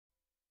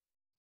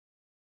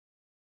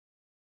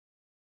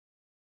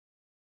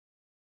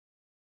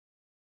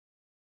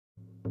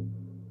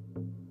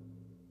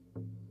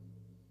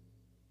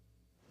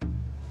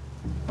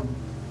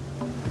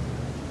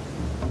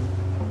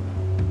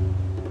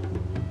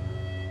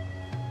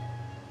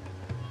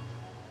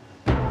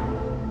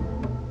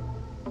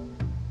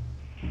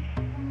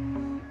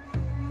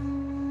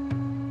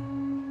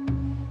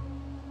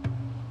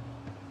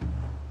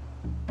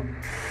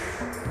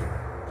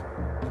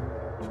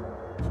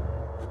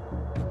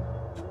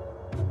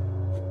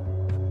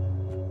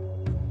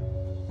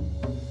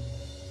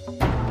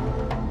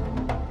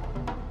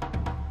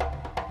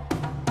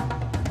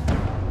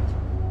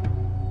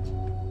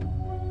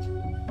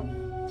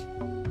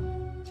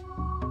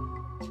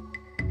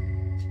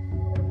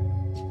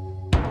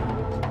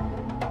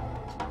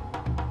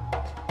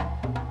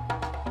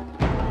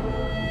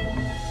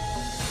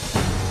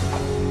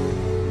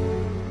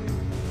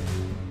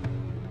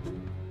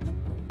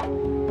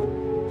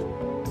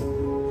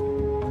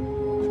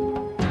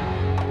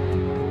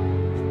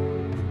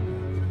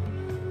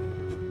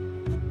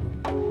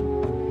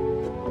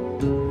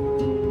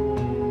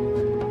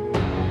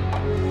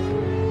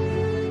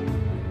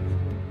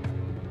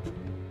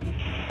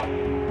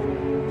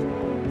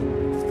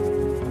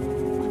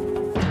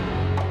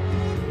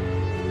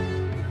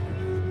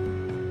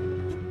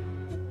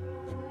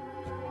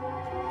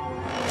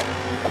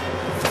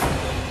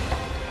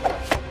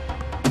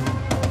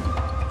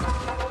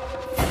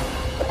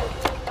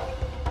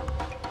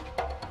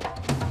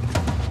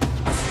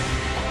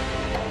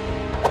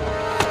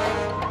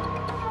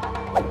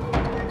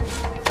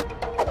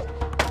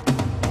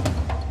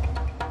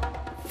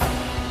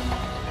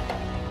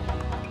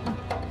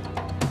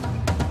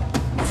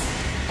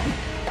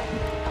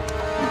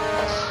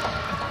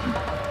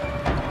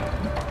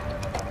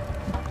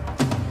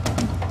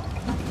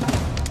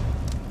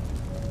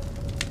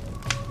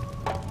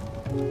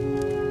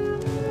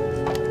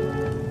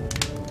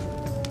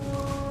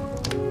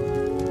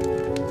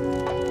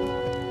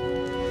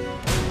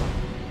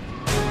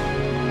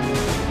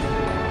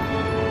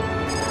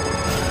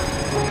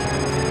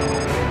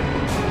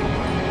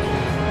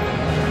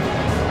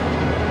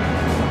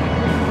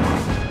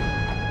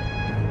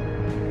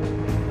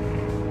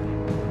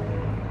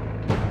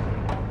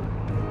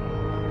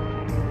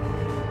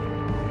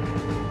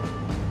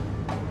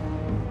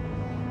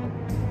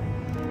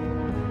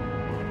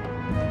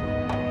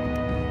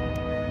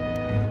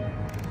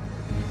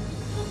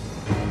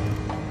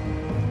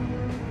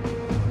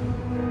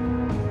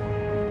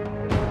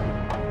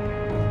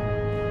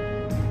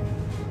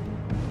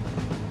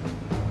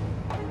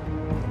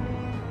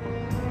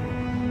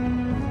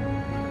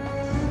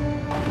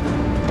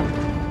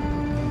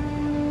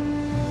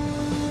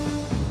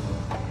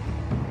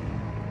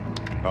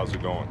How's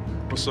it going?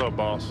 What's up,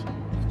 boss?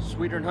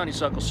 Sweeter than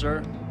honeysuckle,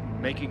 sir.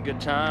 Making good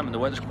time and the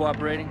weather's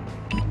cooperating.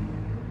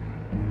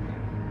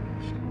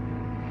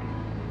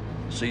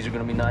 Seas are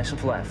gonna be nice and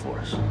flat for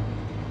us.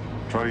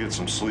 Try to get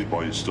some sleep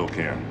while you still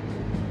can.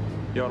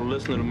 You ought to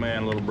listen to the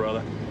man, little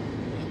brother.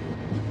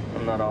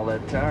 I'm not all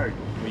that tired.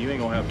 Well, you ain't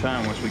gonna have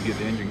time once we get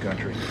to engine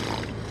country.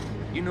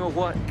 You know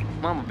what?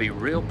 Mama be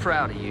real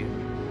proud of you,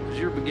 because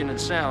you're beginning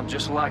to sound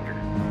just like her.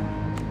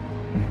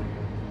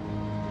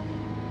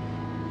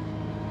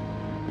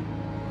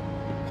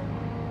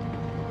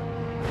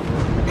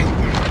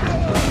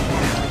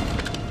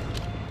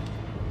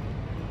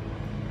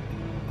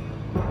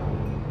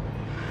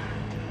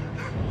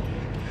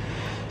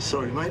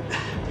 Sorry, mate.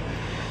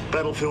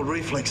 Battlefield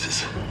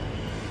reflexes.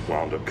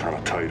 Wound up kind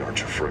of tight, aren't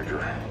you,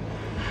 Fraker?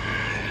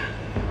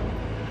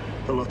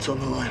 A lot's on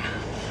the line.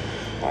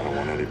 I don't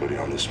want anybody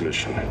on this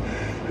mission.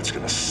 It's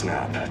gonna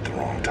snap at the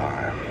wrong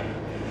time.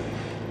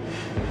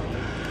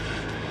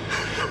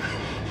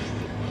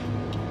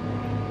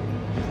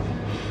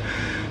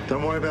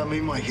 Don't worry about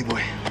me, Mikey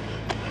boy.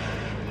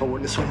 I'll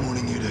witness what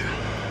morning you do.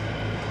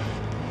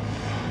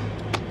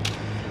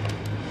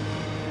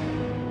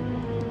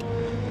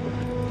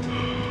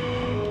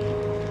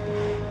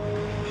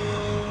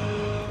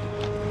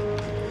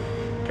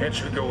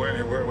 Can't you go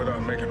anywhere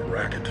without making a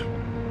racket?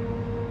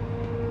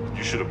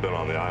 You should have been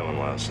on the island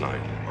last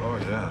night. Oh,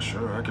 yeah,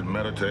 sure. I could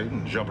meditate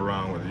and jump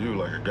around with you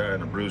like a guy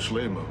in a Bruce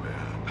Lee movie.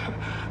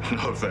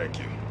 No, thank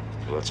you.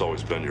 Well, that's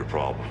always been your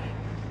problem.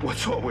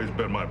 What's always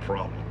been my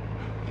problem?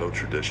 No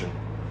tradition?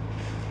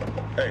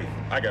 Hey,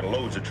 I got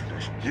loads of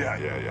tradition.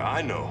 Yeah,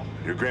 I know.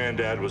 Your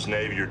granddad was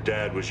Navy, your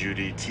dad was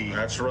UDT.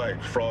 That's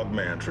right.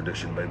 Frogman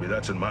tradition, baby.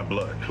 That's in my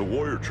blood. The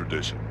warrior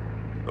tradition.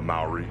 The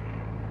Maori,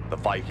 the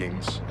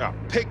Vikings. Now,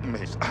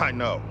 pygmies, I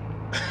know.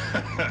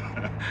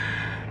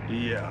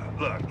 Yeah,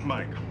 look,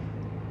 Mike,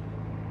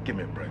 give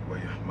me a break, will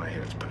you? My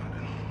head's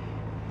pounding.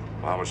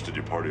 How much did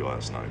you party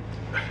last night?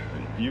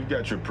 You've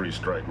got your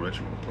pre-strike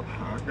ritual, but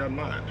I've got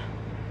mine.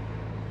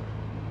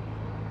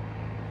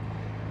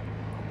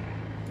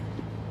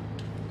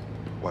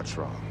 What's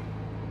wrong?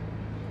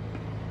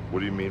 What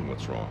do you mean,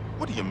 what's wrong?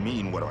 What do you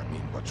mean, what do I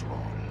mean, what's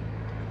wrong?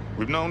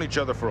 We've known each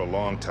other for a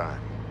long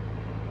time.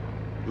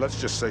 Let's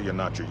just say you're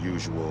not your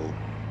usual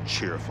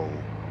cheerful,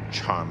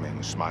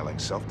 charming, smiling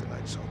self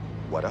tonight, so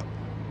what up?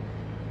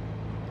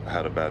 I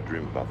had a bad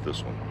dream about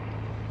this one.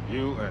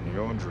 You and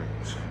your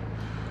dreams.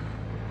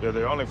 You're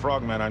the only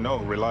frogman I know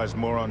who relies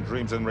more on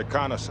dreams than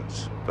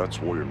reconnaissance. That's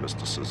warrior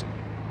mysticism.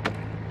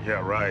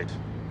 Yeah, right.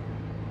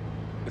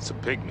 It's a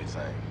pygmy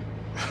thing.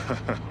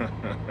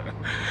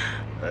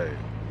 Hey.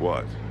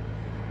 What?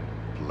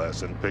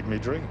 Pleasant pygmy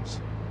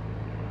dreams.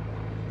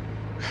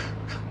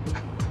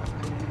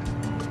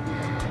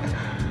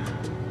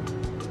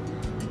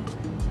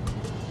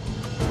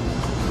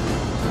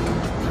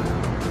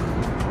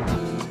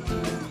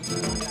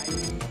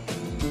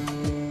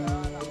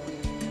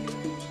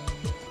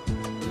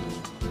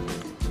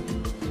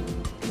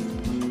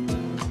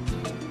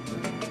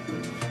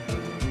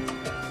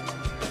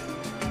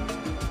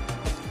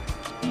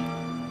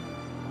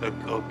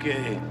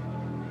 Okay,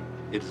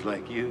 it's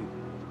like you,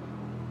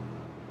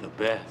 the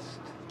best.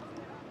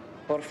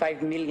 For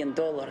 $5 million,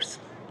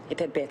 it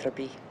had better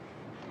be.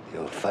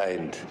 You'll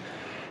find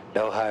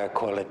no higher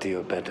quality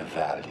or better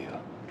value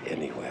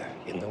anywhere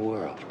in the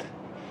world.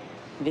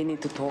 We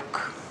need to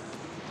talk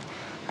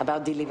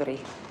about delivery.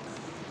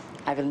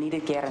 I will need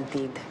it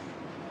guaranteed.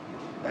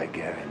 I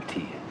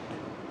guarantee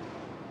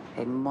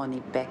it. A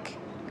money-back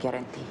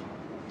guarantee.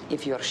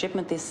 If your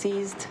shipment is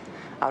seized,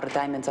 our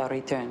diamonds are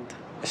returned.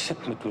 The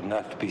shipment will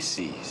not be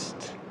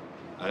seized.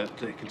 I have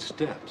taken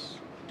steps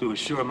to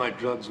assure my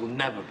drugs will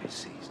never be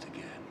seized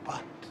again.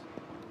 But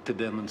to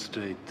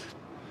demonstrate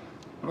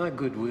my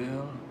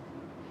goodwill,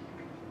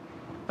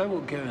 I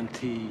will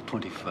guarantee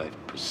 25%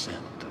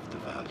 of the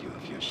value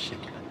of your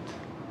shipment.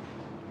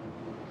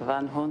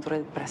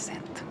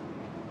 100%.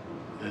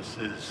 This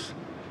is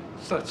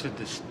such a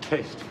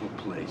distasteful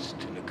place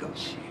to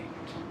negotiate.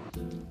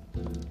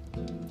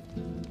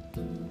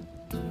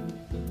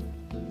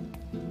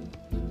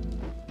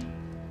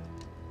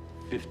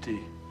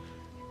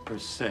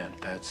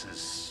 %, that's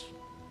as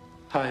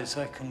high as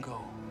I can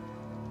go.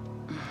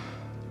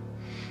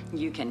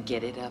 You can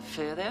get it up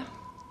further.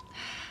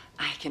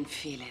 I can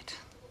feel it.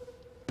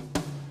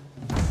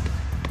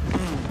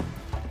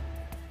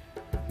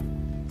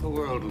 The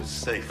world was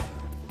safer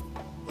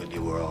when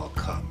you were all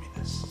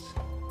communists.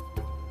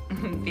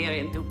 We're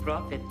into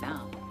profit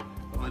now.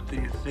 What do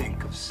you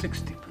think of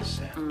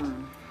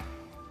 60%?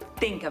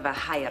 Think of a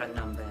higher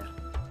number.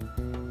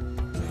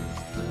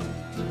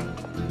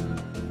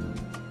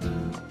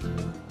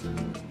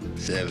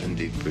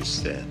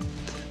 70%.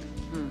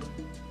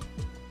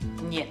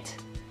 Niet.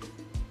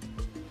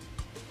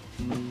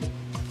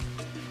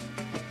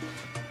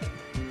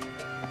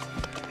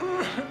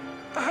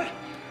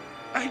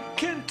 I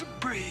can't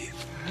breathe.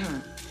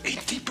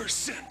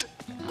 80%.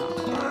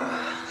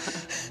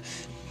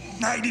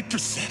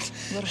 90%.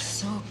 You're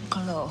so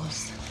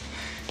close.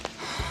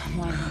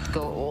 Why not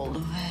go all the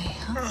way,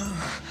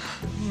 huh?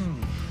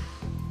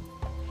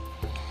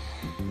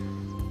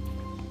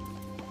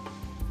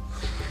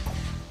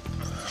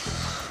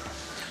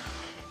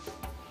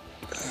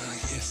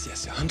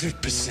 Yes,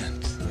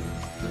 100%.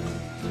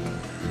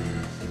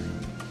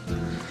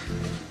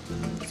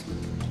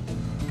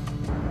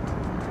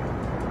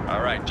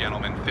 All right,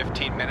 gentlemen,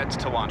 15 minutes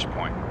to launch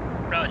point.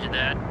 Roger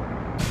that.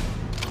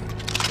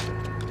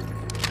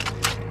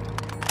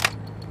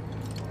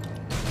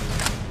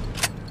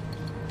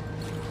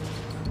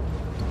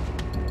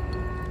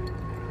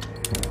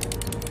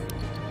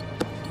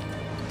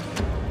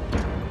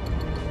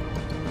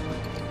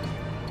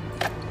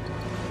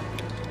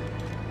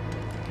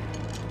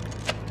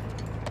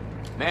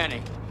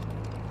 Manny.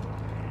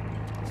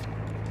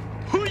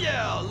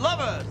 Hoo-yeah,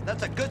 lovers!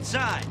 That's a good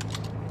sign.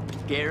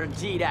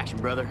 Guaranteed action,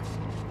 brother.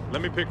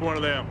 Let me pick one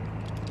of them.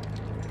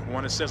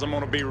 One that says I'm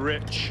gonna be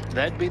rich.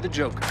 That'd be the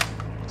Joker.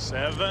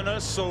 7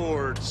 of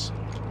swords.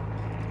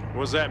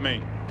 What's that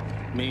mean?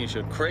 Means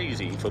you're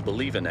crazy for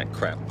believing that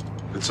crap.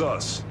 It's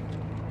us.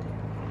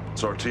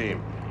 It's our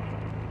team.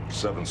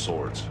 7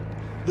 swords.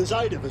 There's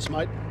 8 of us,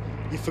 mate.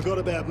 You forgot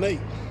about me.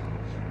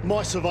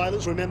 My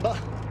surveillance, remember?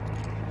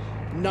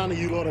 None of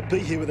you lot would be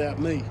here without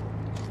me.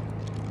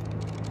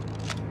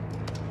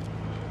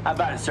 How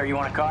about it, sir? You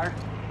want a car?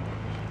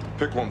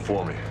 Pick one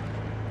for me.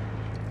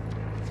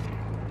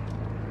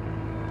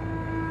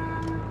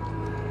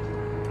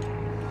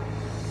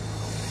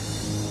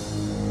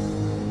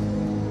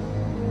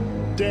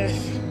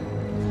 Death.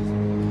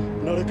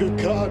 Not a good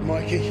card,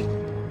 Mikey.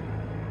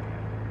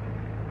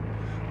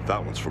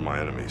 That one's for my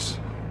enemies.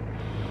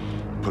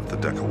 Put the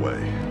deck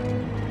away.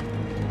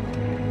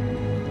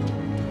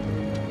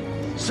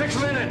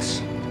 6 minutes!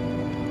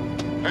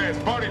 Hey, it's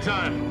party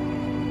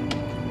time.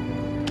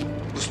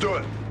 Let's do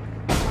it.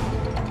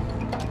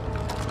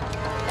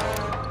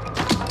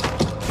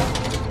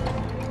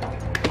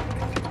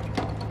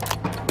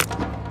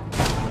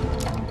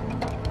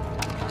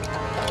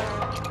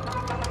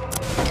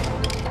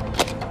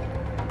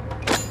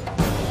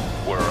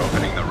 We're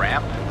opening the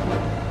ramp.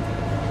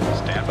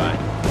 Stand by.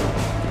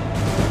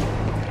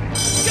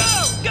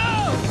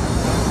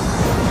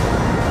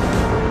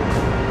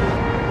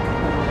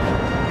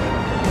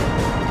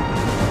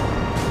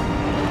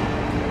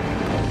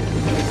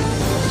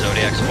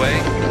 Zodiac's away.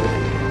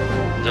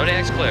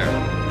 Zodiac's clear.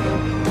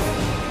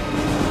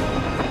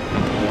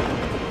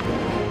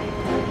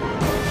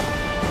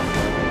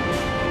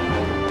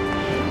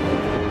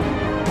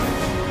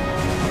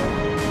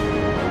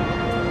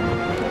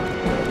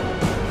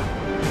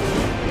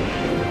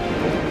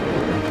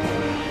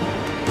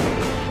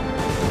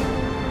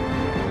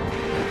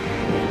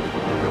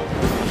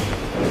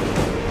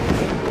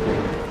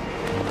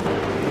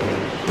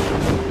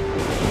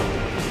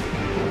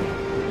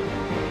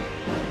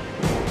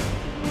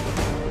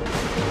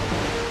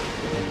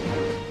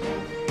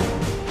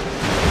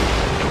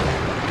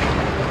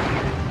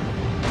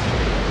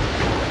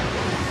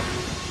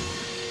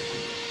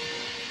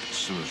 As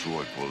soon as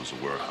Roy blows the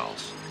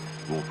warehouse,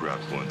 we'll grab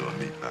Glenda and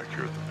meet back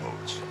here at the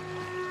boats.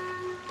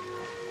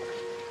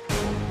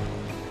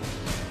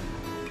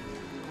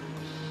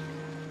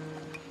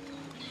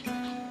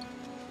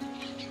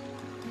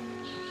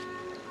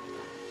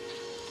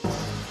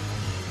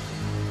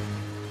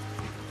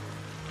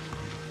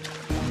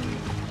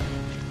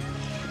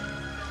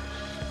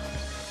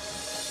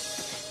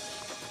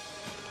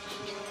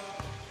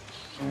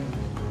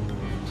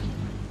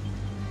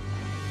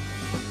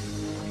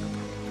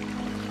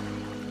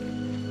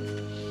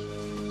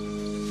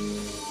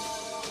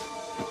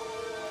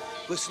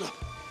 Listen up.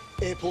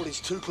 Airport is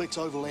 2 clicks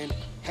overland,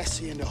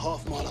 Hacienda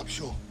half-mile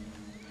upshore.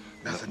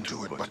 Nothing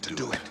to it but to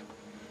do it.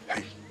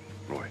 Hey,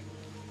 Roy,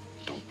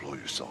 don't blow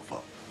yourself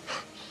up.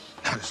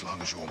 Not as long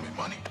as you owe me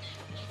money.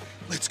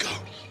 Let's go.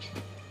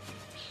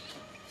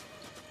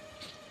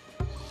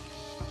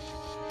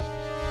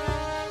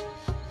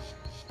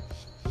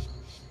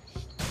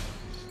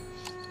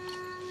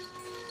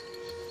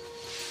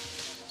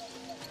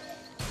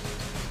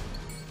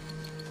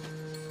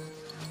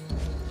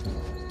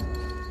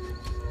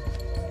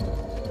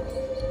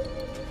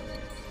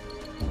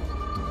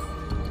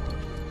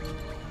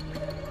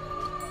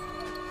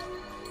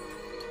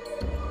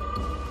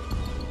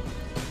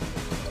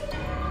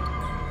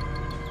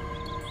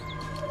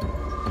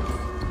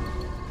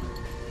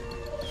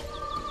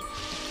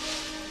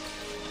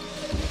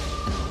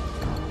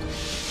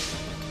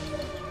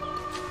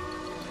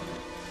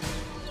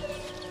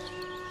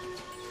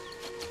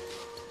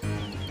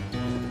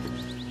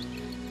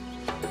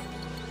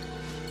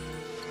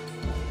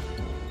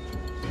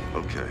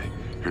 Okay,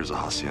 here's a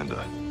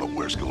hacienda, but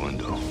where's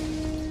Galindo?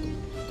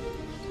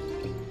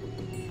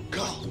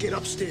 Carl, get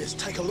upstairs.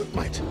 Take a look,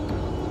 mate.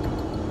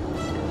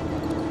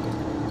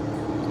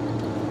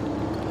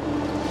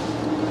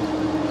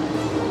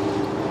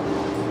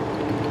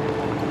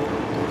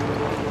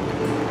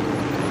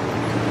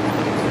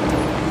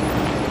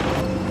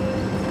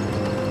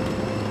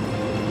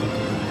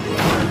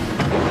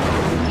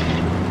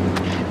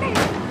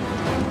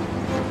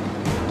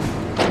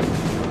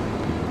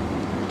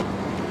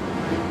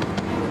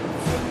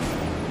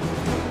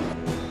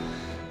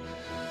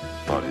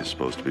 thought he was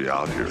supposed to be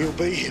out here. He'll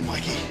be here,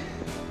 Mikey.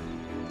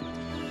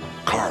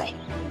 Carl.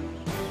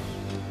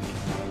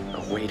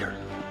 A waiter.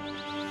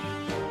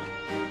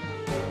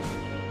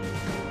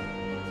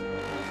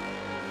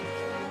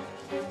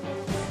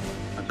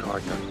 A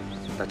gardener.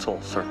 That's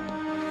all, sir.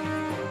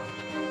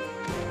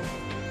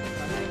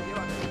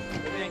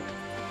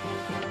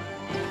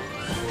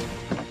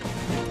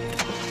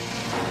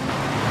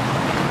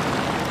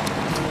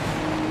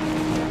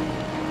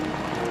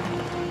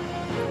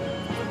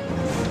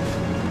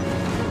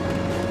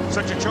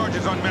 Set your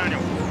charges on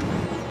manual.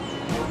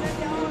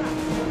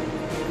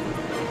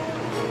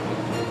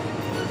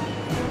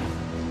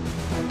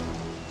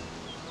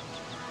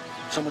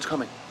 Someone's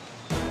coming.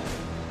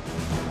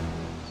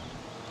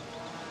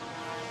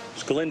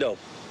 It's Galindo.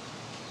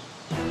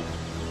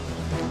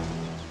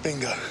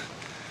 Bingo.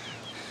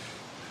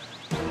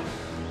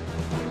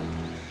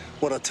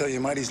 What I tell you,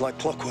 mate, he's like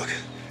clockwork.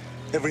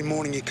 Every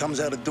morning he comes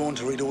out at dawn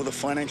to read all the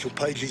financial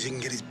pages he can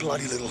get his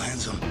bloody little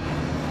hands on.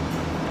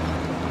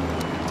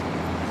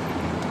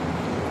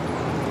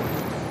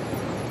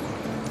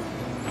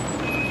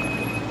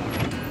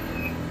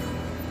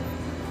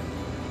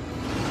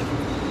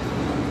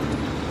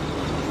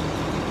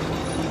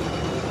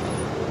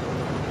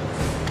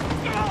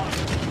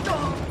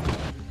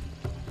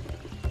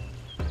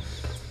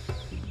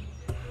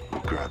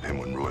 Grab him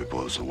when Roy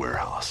blows the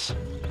warehouse.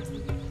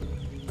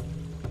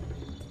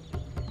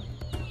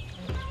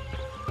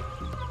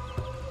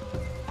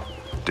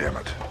 Damn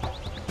it.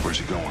 Where's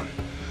he going?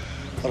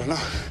 I don't know.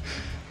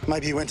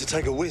 Maybe he went to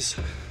take a whiz.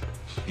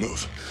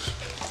 Move.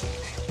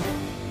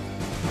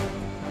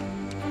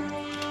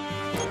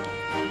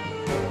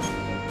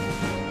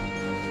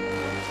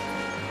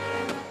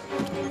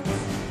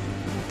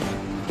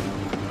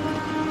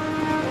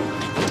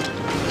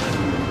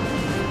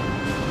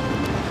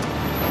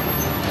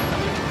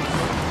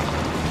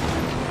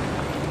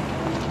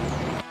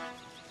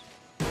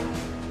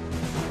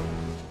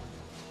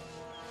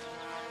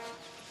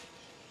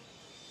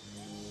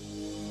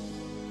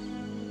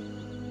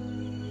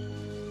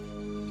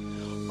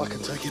 I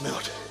can take him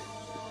out.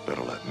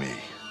 Better let me.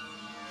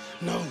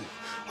 No,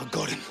 I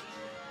got him.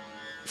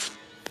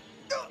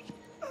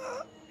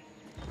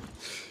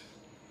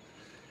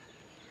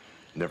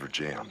 Never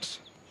jams.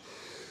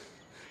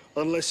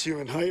 Unless you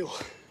inhale.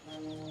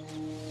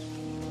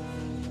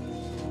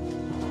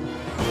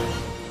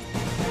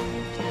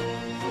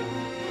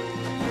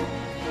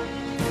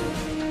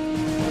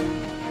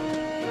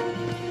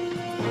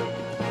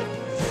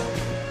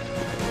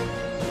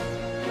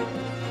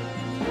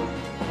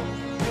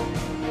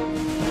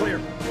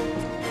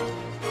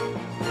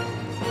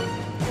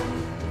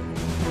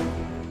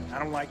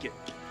 Like it.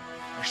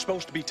 There's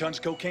supposed to be tons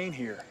of cocaine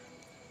here.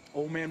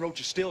 Old man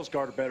Roach's stills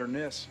guarded better than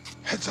this.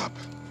 Heads up.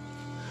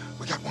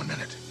 We got 1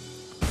 minute.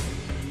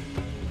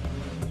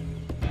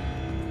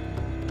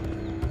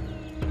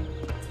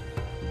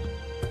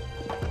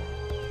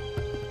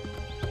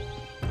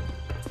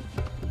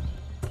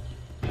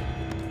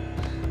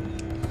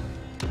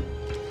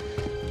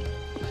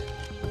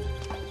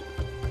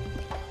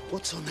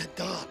 What's on that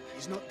dart?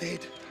 He's not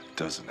dead.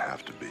 Doesn't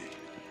have to be.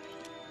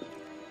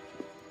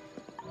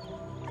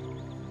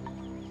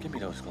 Give me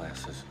those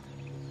glasses.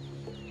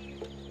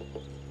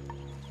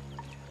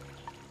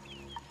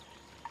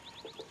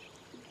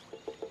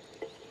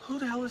 Who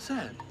the hell is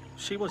that?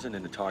 She wasn't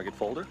in the target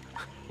folder.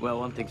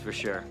 Well, one thing's for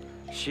sure.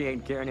 She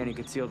ain't carrying any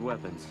concealed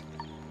weapons.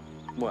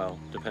 Well,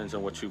 depends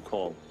on what you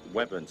call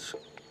weapons.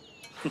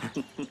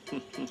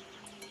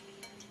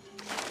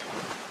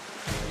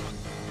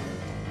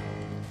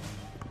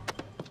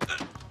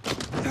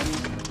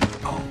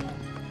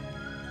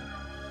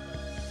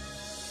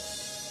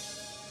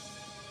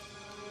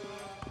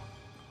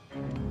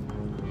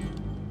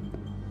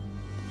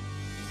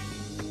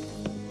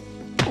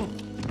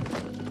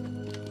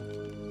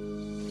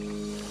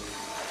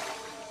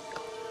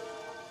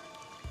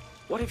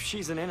 What if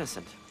she's an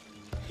innocent?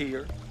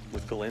 Here,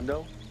 with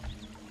Galindo?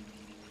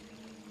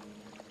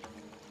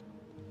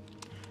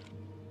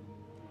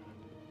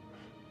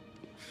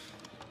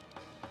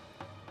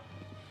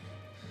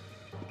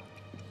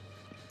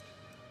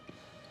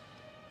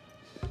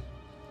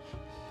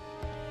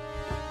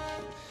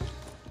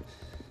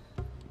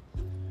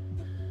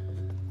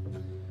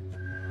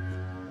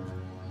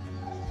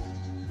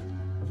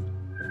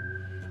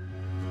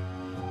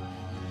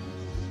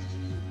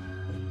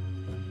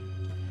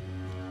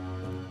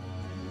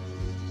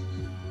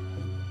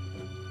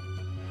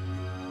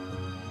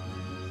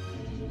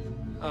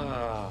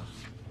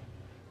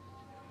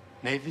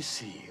 Navy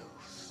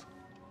SEALs.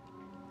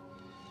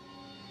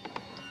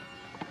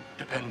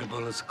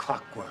 Dependable as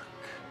clockwork.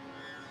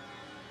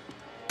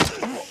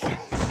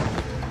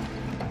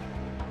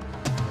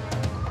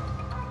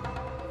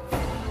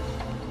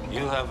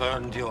 You have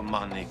earned your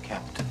money,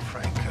 Captain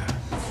Franker.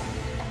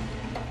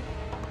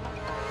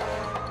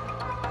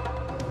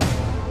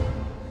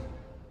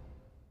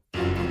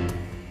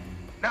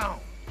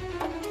 Now!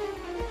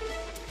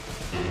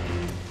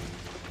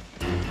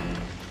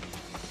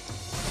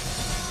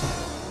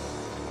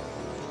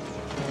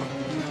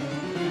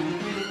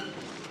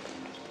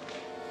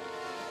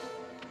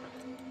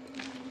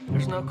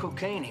 There's no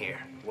cocaine here.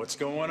 What's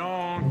going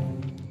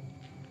on?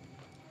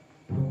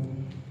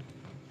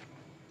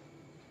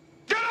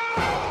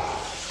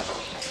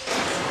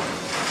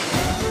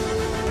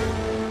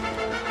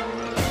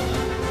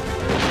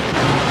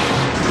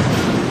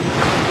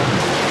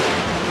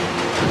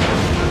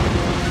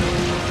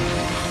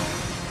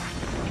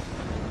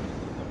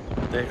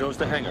 There goes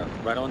the hangar,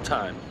 right on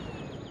time.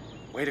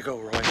 Way to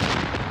go, Roy.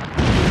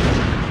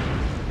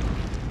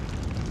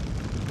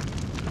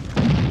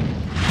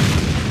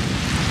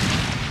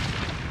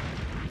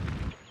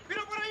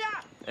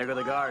 There go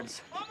the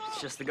guards.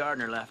 It's just the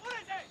gardener left.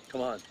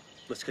 Come on,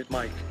 let's get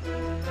Mike.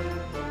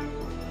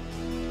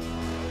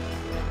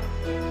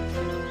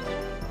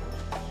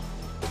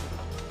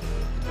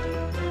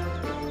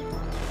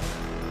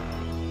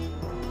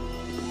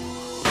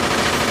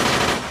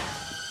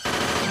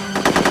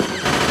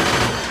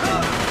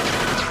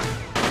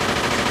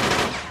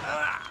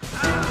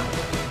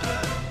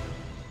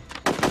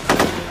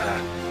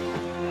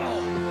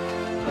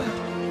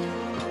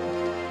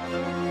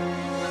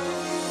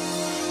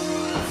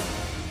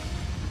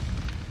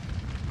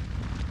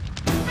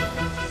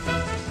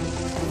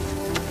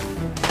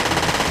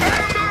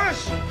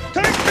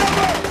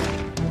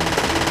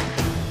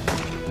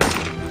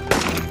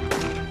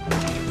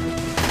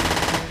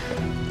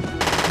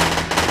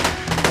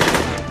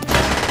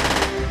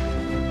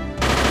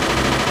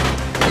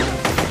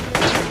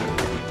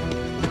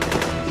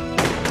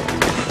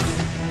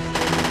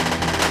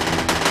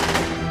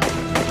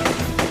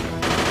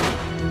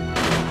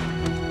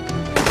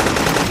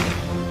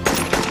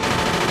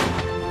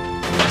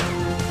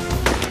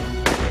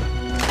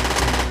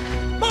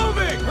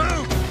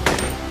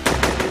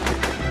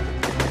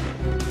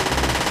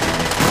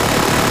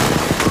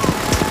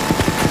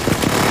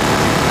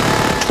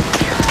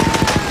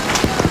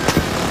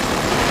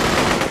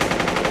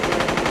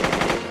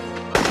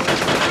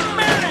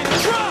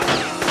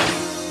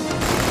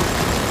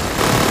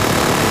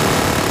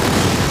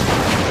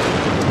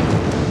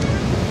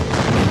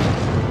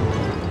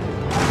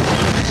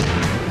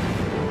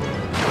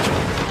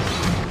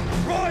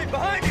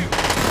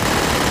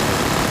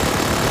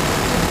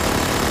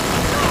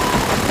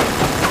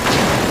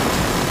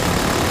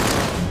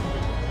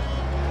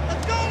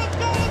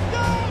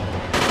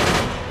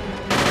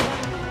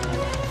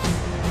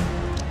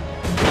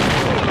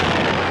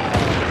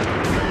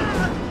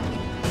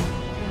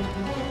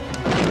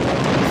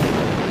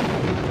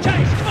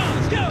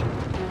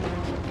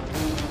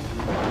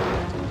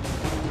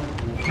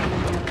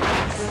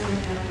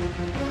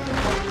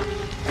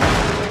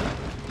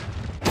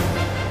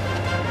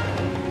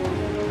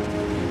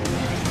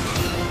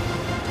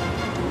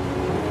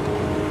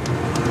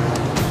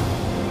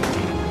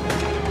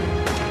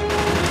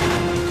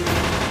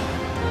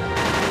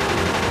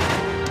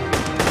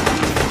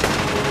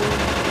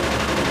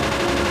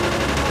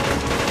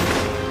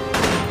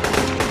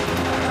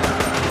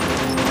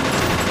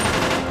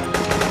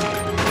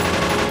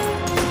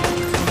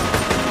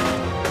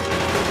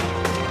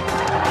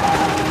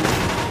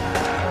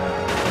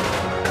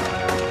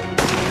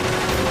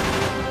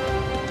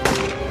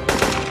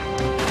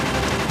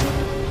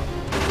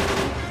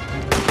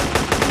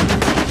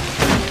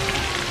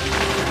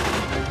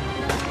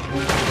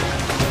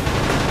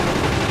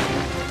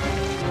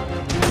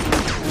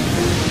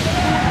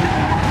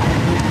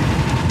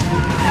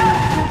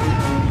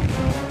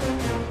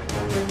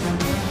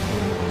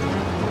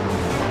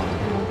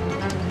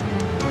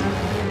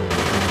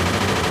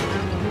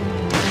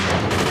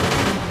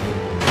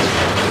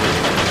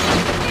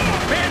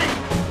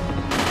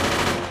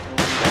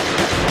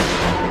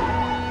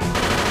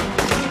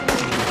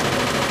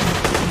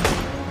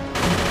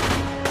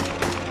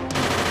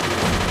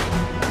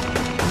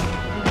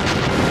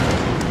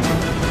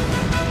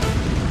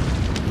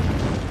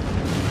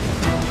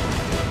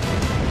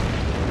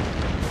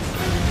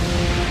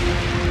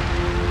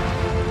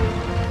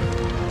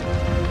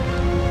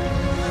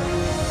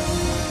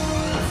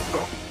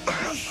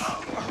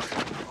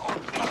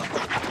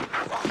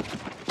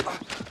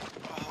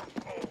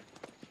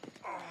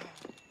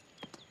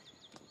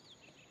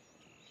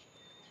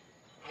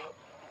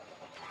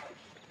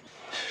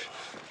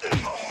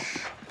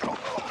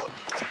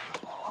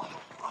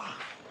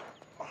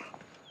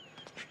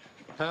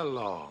 How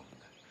long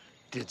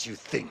did you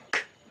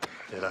think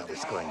that I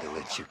was going to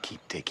let you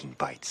keep taking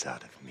bites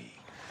out of me?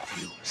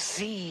 You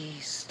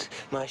seized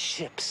my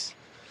ships.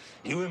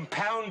 You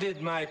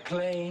impounded my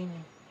plane.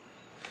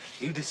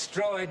 You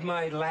destroyed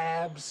my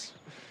labs.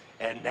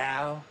 And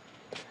now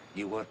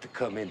you want to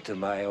come into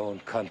my own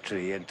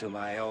country, into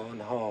my own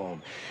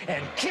home,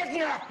 and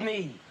kidnap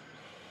me!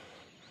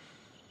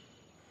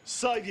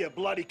 Save your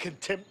bloody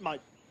contempt, mate.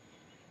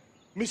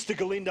 Mr.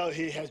 Galindo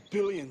here has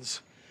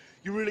billions.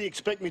 You really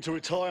expect me to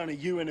retire on a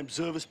UN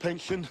observer's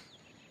pension?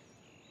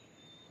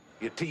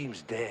 Your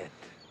team's dead.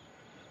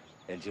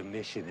 And your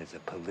mission is a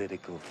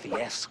political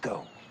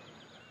fiasco.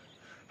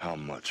 How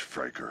much,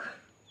 Fraker?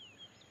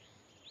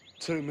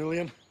 2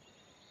 million.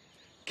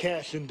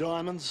 Cash and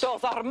diamonds.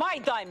 Those are my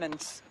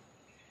diamonds.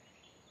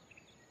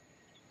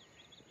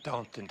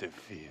 Don't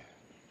interfere.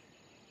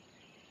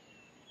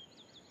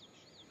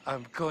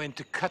 I'm going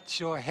to cut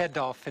your head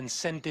off and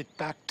send it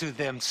back to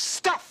them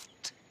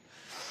stuffed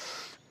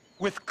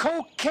with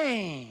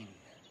cocaine.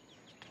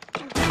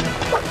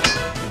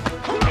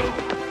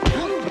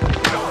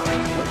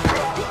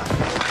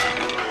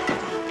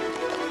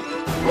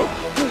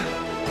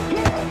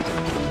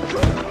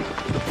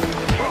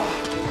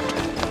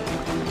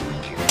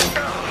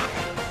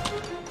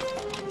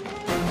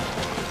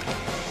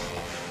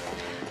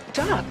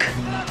 Doc.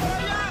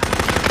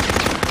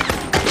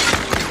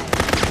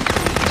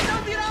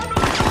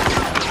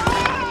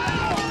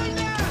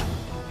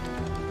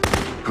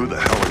 Who the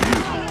hell are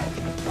you?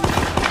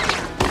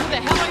 Who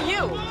the hell are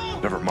you?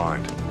 Never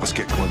mind. Let's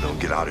get Glenda and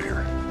get out of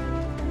here.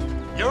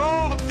 You're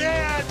all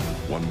dead!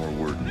 One more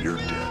word and you're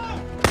dead.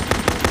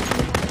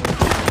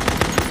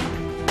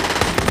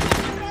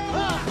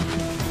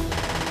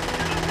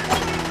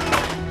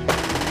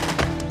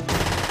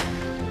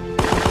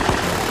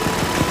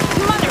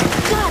 Mother of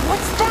God,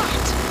 what's that?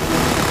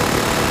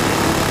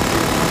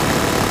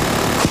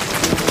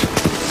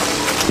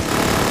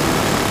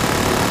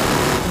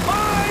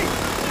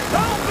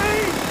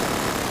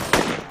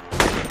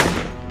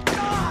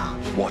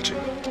 Watch it.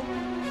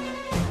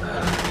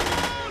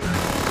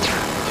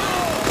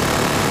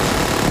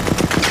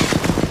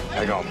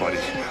 Hang on, buddy.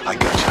 I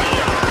got you.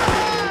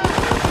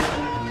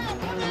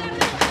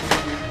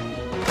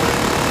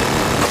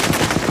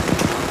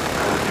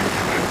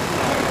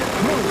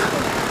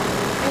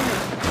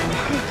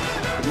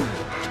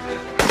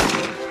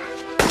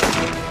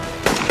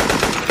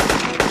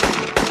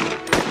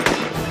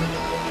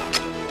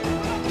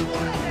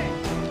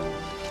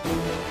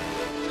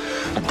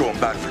 I'm going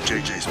back for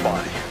JJ's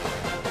body.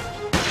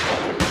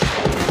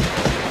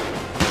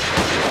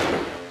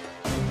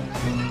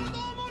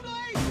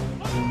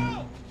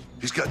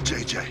 He's got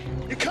JJ.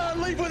 You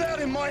can't leave without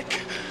him,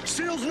 Mike.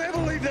 SEALs never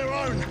leave their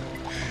own.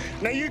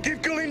 Now you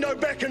give Galindo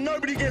back and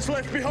nobody gets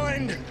left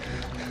behind.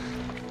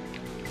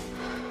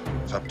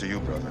 It's up to you,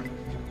 brother.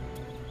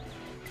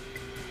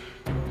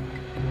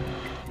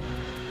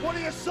 What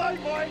do you say,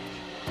 Mike?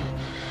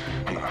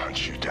 I'm gonna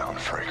hunt you down,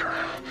 Fraker.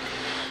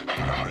 I'm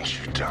gonna hunt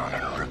you down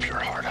and rip your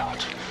heart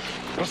out.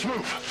 Let's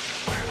move.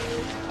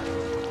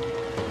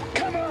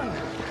 Come on!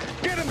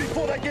 Get them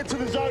before they get to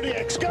the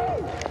Zodiacs.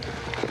 Go!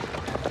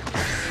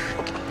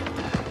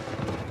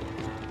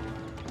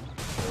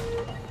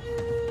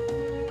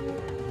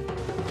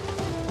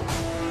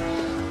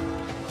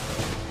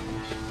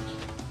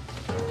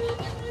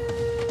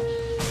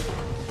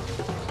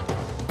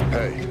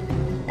 Hey,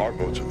 our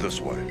boats are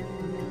this way.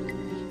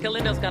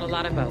 Galindo's got a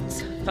lot of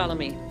boats. Follow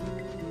me.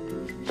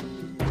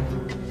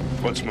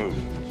 Let's move.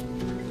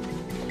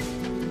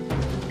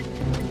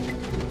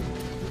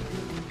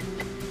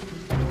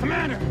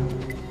 Commander!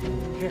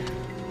 Here.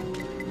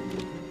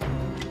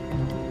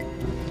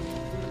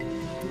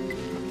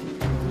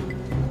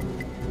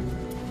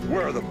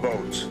 Where are the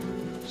boats?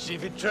 She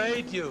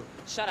betrayed you.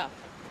 Shut up.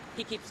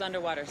 He keeps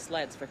underwater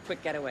sleds for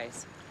quick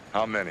getaways.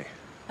 How many?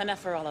 Enough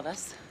for all of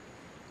us.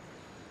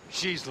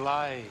 She's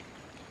lying.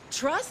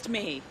 Trust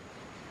me.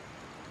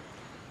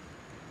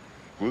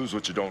 Lose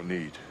what you don't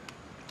need.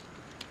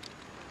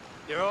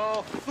 You're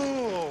all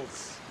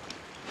fools.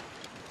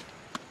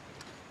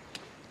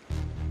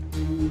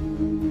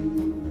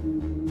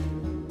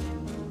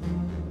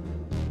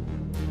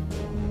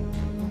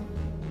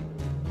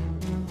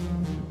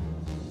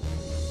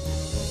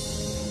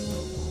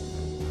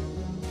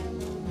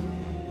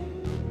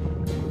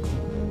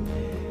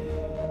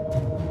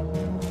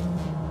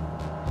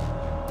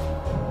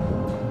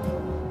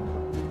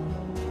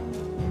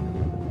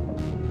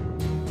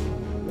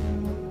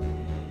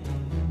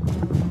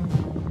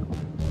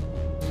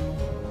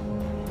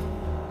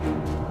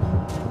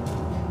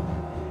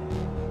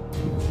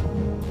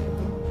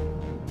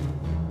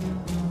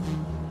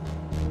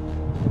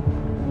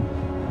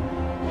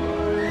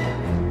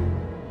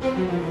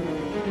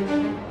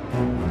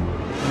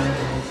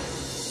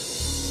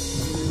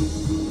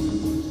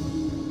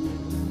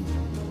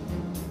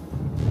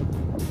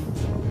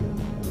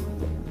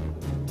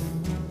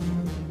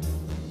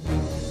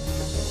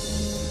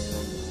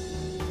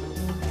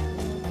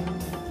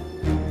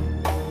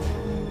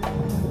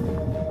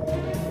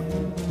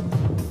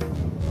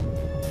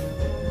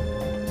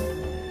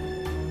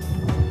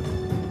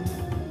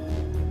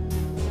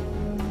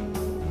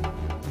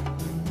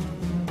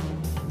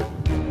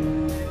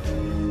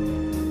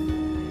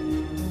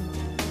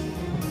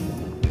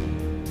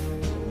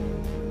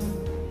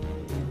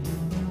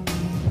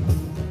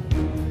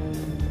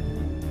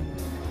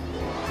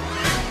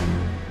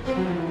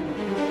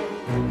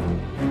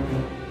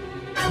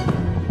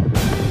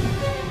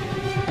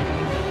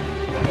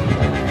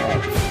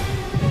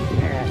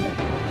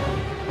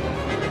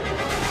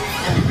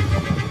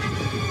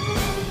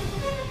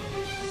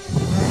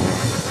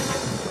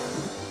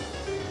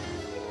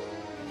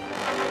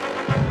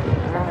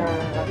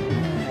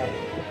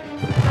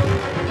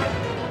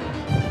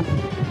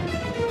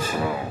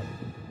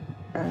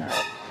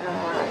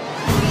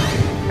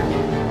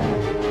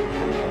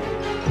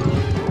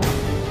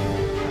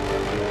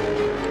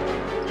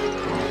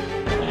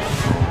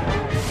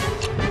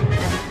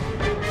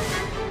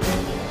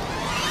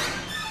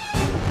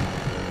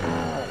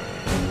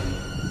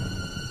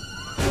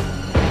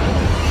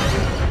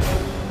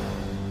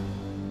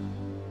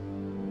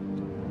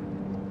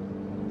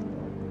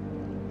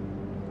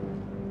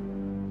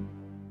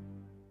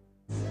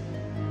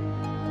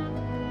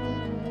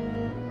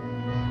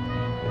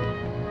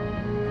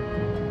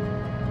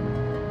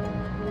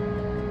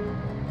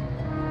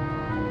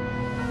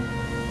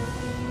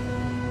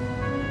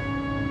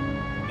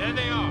 There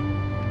they are.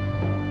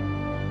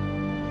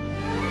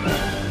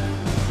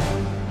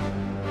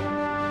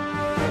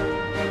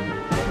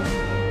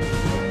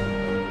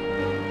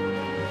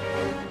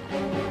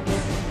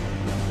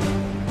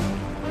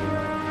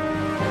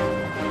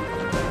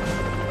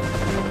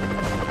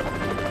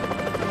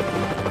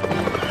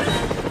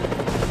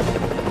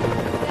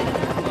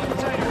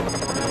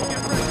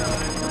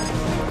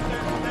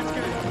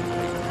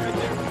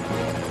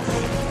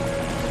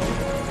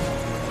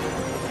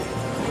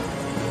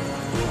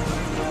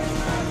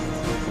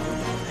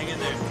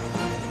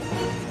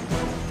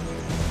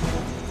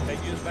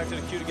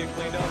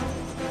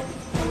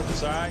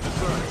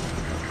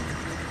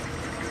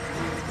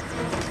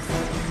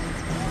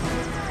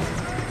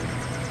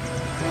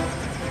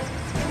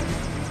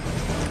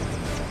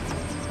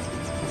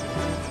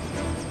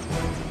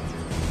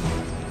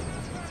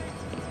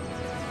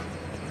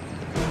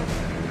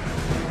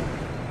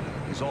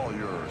 All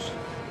yours.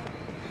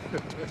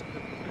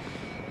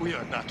 We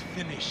are not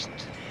finished.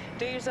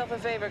 Do yourself a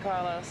favor,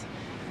 Carlos.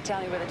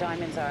 Tell me where the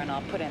diamonds are, and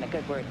I'll put in a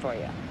good word for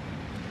you.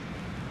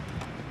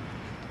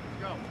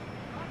 Go.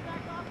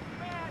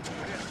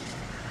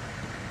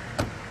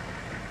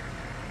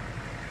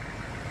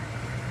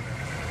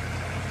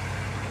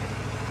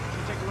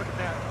 Take a look at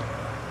that.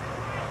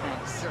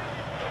 Thanks. Sure.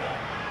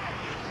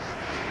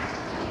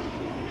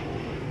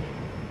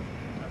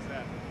 How's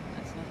that?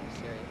 That's nothing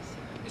serious.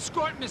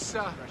 Escort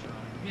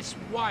Miss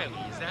Wiley,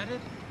 is that it?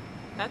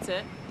 That's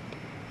it.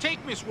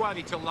 Take Miss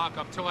Wiley to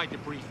lockup till I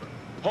debrief her.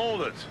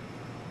 Hold it.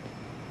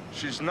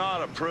 She's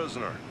not a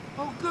prisoner.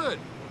 Oh, good.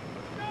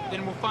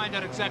 Then we'll find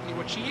out exactly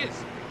what she is.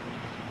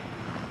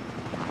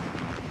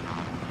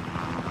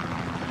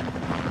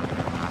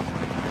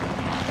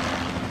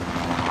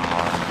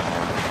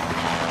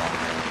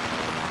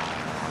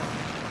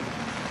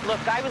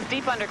 Look, I was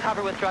deep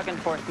undercover with drug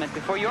enforcement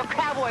before your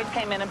cowboys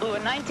came in and blew a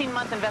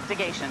 19-month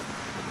investigation.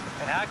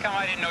 And how come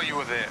I didn't know you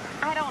were there?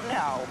 I don't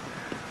know.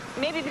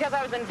 Maybe because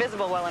I was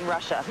invisible while in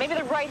Russia. Maybe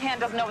the right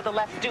hand doesn't know what the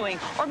left's doing.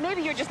 Or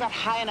maybe you're just not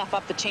high enough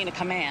up the chain of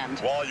command.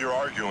 While you're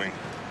arguing,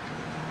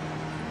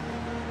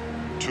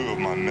 2 of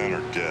my men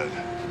are dead.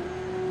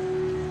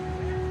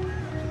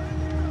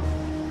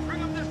 Bring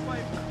them this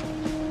way.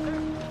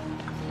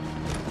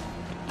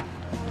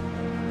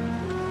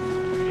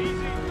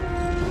 Easy.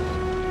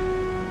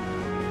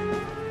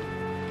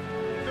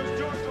 Those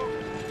doors open.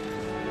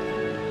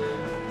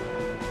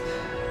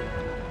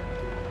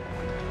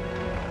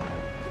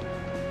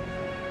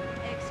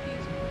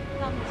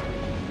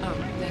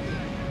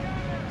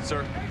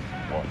 Sir?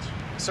 What?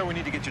 Sir, we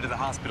need to get you to the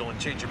hospital and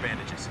change your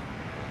bandages.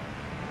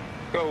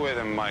 Go with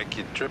him, Mike.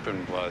 You're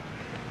dripping blood.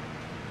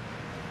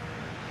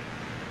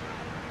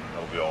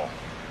 That'll be all.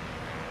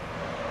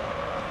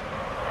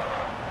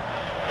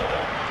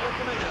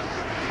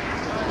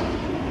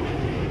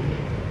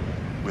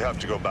 We have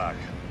to go back.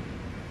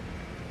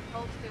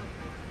 Hold still.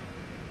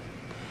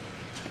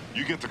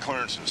 You get the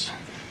clearances.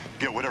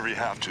 Get whatever you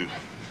have to.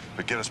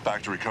 But get us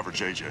back to recover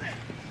JJ.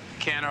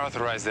 Can't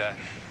authorize that.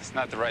 It's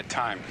not the right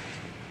time.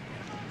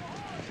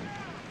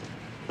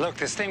 Look,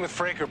 this thing with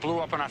Fraker blew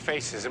up in our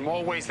faces in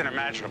more ways than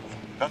imaginable.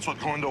 That's what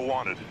Glendo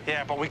wanted.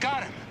 Yeah, but we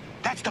got him.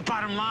 That's the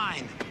bottom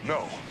line.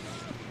 No.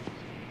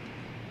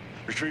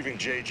 Retrieving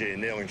JJ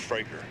and nailing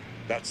Fraker.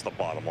 That's the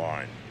bottom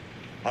line.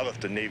 I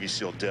left a Navy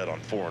SEAL dead on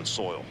foreign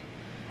soil.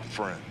 A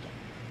friend.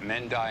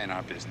 Men die in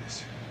our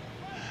business.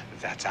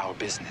 That's our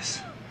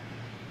business.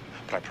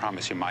 But I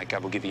promise you, Mike, I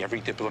will give you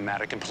every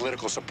diplomatic and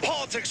political support.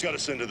 Politics got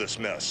us into this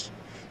mess.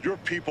 Your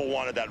people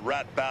wanted that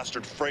rat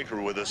bastard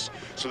Fraker with us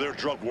so their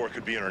drug war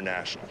could be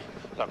international.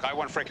 Look, I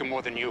want Fraker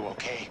more than you,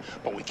 okay?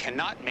 But we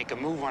cannot make a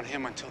move on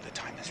him until the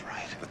time is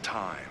right. The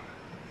time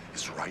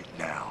is right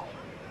now.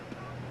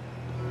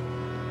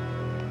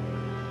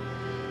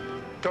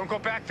 Don't go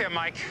back there,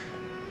 Mike.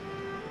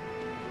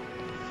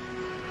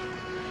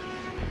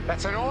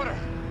 That's an order.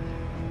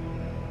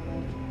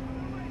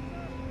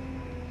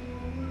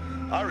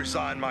 I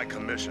resign my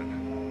commission.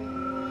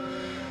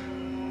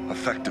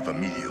 Effective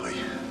immediately.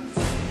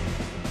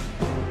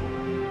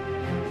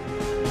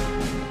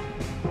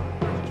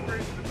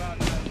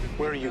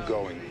 Where are you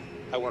going?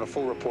 I want a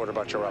full report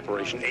about your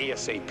operation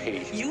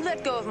ASAP. You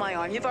let go of my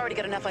arm. You've already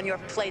got enough on your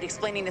plate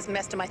explaining this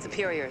mess to my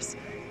superiors.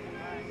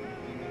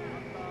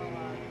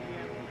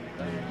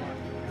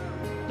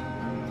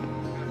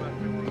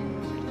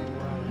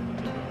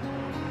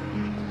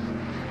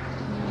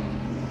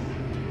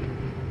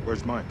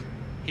 Where's Mike?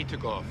 He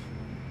took off.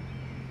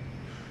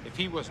 If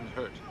he wasn't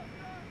hurt,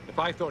 if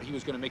I thought he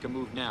was going to make a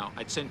move now,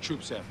 I'd send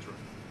troops after him.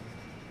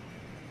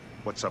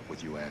 What's up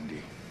with you,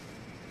 Andy?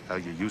 Hell,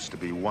 you used to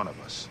be one of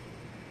us.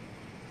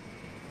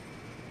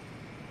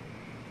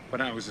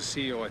 When I was a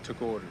CEO, I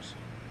took orders.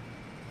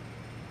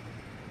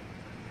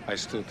 I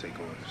still take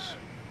orders.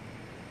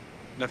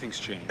 Nothing's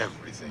changed.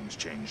 Everything's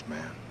changed,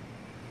 man.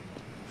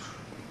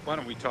 Why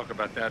don't we talk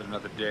about that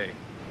another day?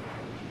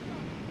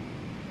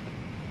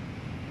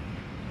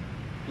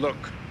 Look,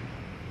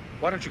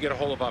 why don't you get a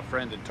hold of our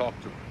friend and talk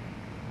to her?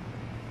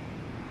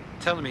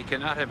 Tell him he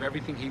cannot have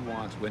everything he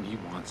wants when he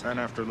wants it. And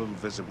after a little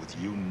visit with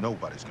you,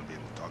 nobody's gonna be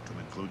able to talk to him,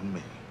 including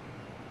me.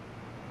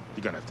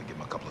 You're gonna have to give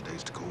him a couple of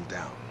days to cool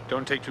down.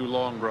 Don't take too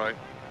long, Bright.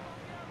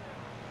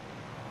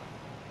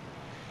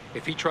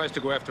 If he tries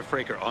to go after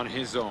Fraker on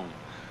his own,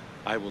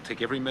 I will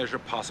take every measure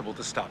possible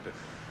to stop him.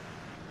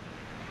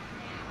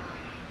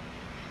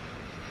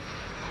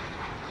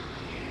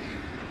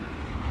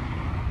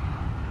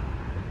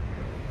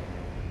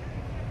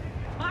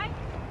 Mike?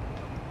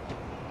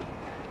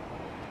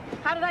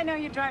 How did I know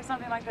you'd drive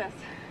something like this?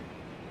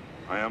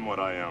 I am what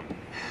I am.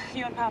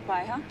 You and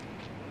Popeye, huh?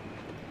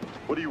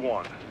 What do you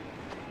want?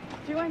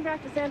 If you're going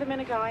back to San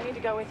Domenico, I need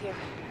to go with you.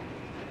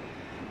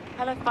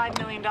 I left $5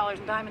 million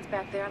in diamonds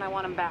back there, and I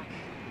want them back.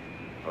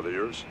 Are they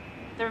yours?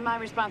 They're my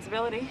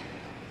responsibility.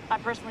 I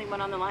personally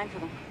went on the line for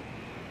them.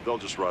 They'll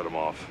just write them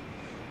off.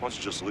 Why don't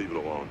you just leave it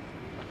alone?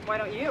 Why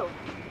don't you?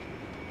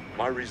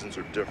 My reasons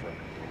are different.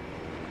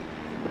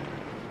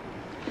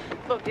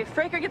 Look, if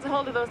Fraker gets a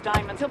hold of those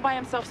diamonds, he'll buy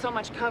himself so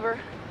much cover,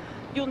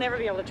 you'll never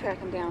be able to track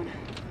him down.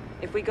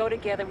 If we go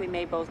together, we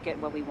may both get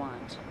what we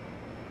want.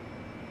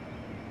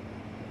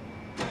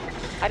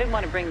 I didn't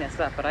want to bring this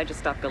up, but I just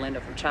stopped Galindo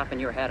from chopping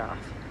your head off.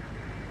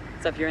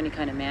 So if you're any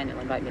kind of man, you'll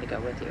invite me to go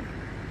with you.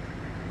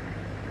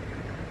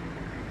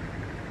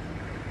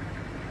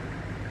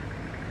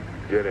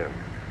 Get in.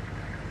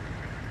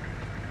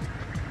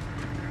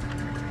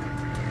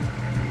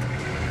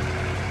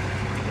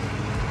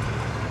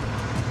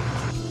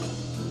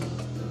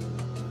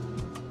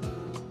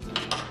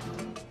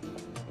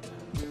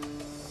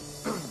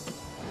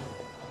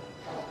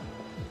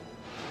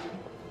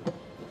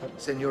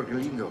 Senor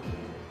Galindo.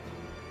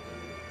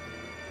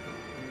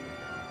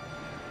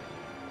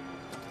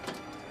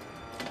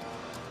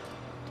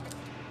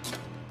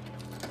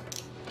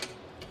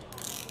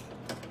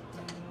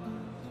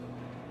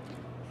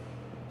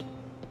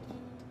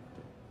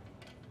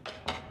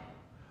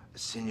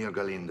 Senor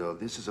Galindo,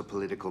 this is a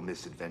political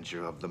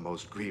misadventure of the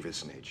most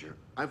grievous nature.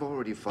 I've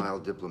already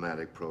filed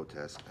diplomatic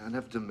protest and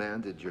have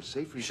demanded your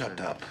safe return.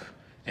 Shut up,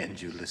 and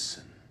you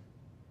listen.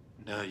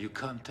 Now you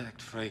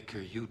contact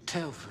Fraker, you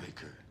tell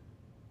Fraker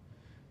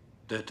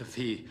that if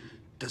he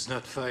does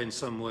not find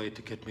some way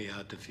to get me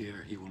out of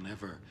here, he will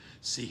never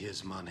see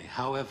his money.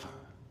 However,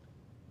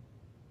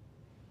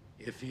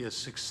 if he is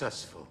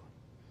successful,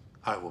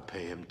 I will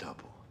pay him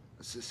double.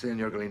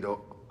 Senor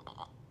Galindo,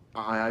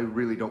 I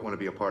really don't want to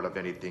be a part of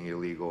anything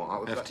illegal.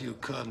 After you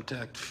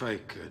contact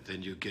Fraker,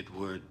 then you get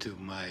word to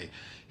my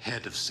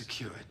head of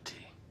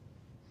security.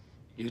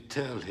 You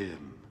tell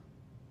him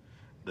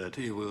that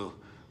he will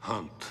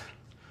hunt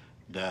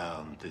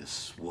down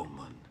this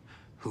woman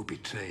who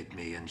betrayed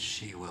me, and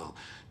she will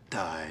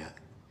die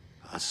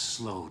a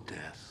slow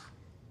death.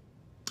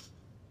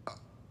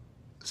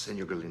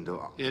 Senor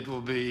Galindo... It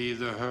will be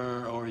either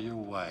her or your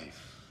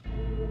wife.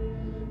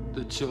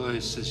 The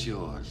choice is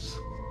yours.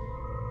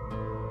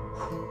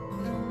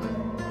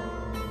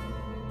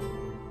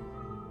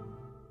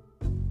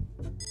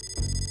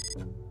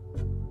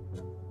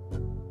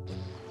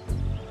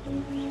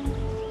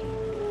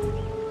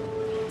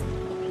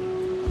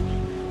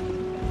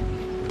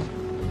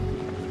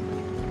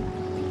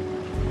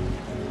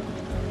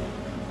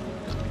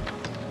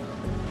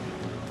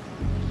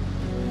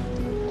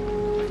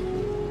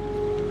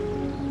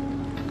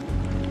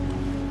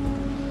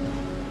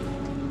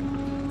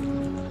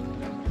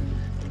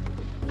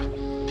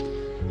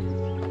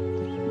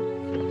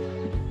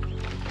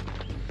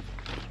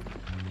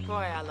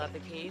 Boy, I love the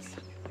Keys.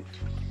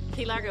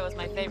 Key Largo was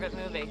my favorite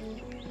movie.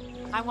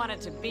 I wanted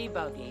to be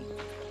Bogey.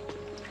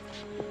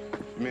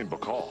 You mean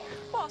Bacall?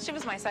 Well, she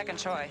was my second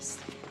choice.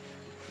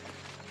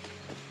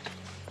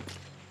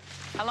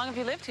 How long have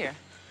you lived here?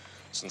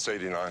 Since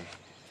 '89.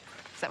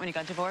 Is that when you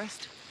got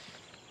divorced?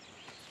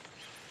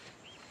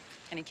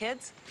 Any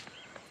kids?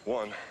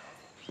 One,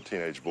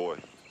 teenage boy,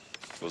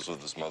 lives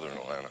with his mother in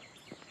Atlanta.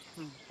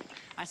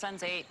 My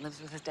son's 8,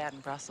 lives with his dad in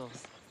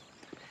Brussels.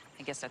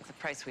 I guess that's the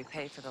price we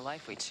pay for the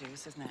life we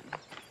choose, isn't it?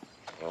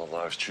 Well,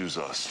 lives choose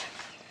us.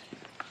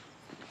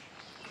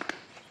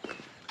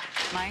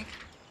 Mike,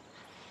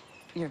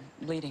 you're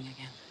bleeding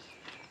again.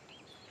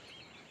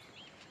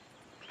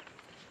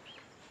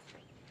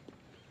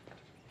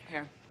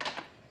 Here.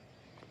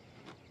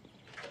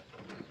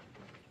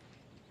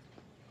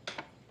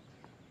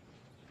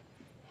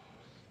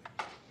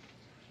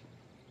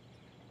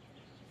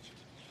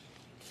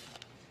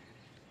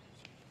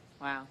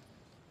 Wow,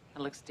 it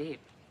looks deep.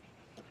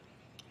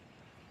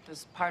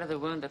 There's part of the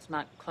wound that's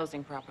not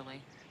closing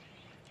properly.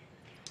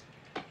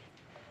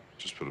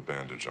 Just put a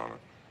bandage on it.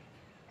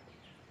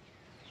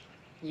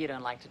 You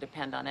don't like to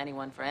depend on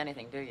anyone for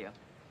anything, do you?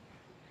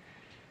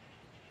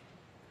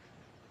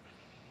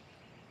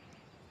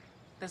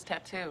 This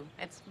tattoo,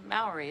 it's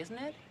Maori, isn't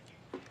it?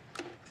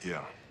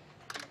 Yeah.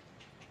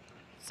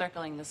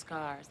 Circling the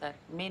scar, is that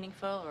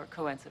meaningful or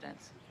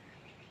coincidence?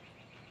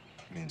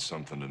 It means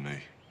something to me.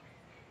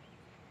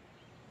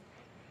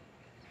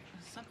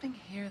 There's something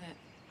here that...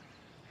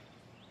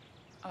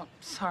 Oh,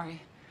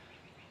 sorry.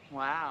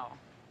 Wow.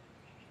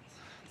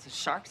 It's a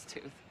shark's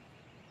tooth.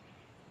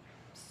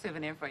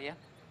 Souvenir for you.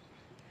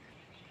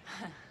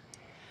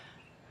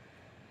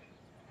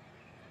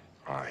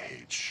 I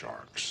hate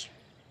sharks.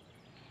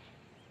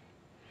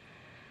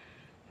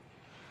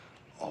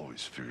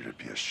 Always figured it'd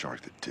be a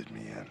shark that did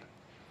me in.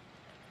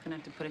 Gonna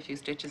have to put a few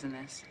stitches in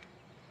this.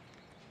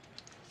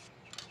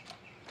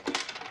 It's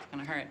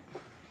gonna hurt.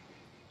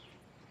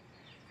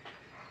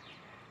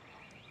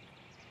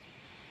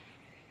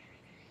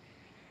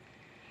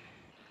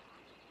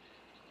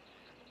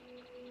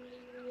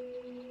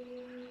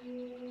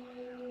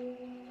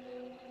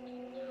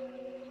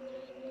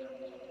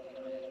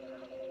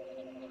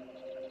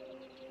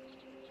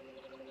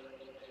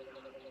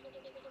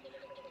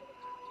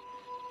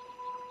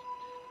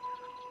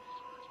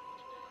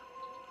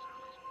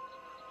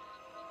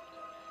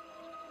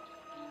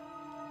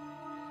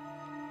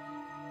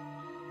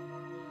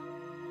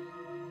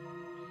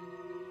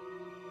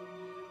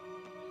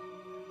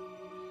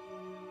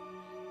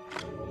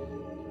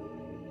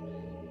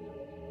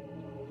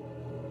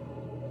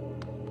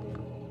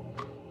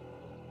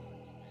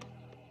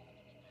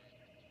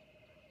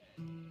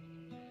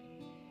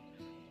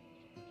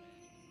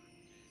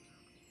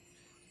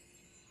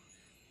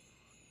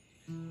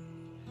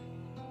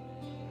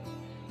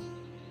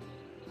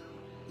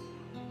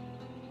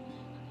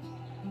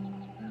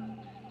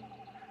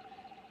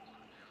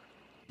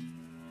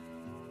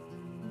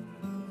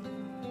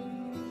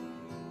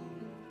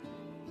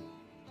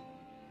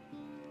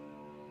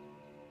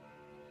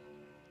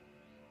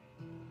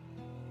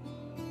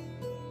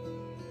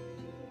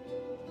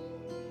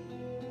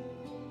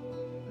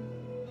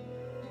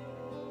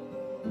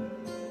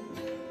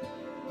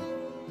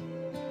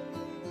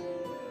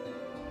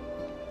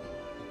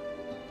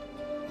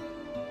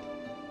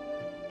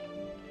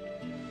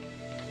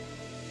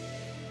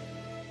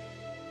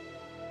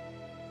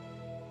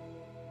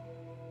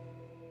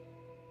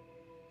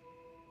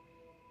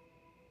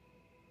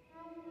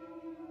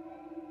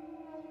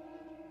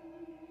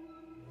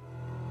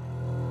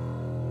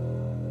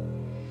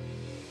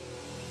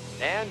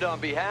 And on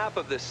behalf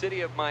of the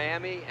City of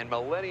Miami and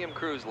Millennium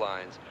Cruise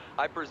Lines,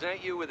 I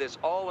present you with this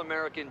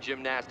All-American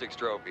Gymnastics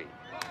Trophy.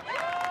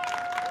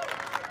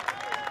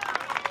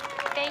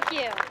 Thank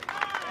you.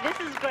 This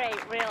is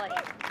great, really.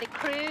 The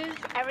cruise,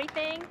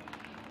 everything.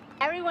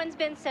 Everyone's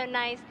been so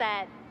nice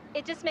that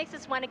it just makes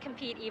us want to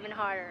compete even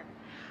harder.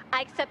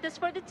 I accept this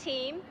for the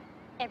team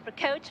and for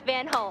Coach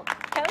Van Holt.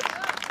 Coach?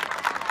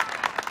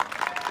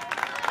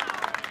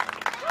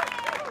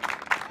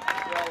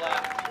 Well,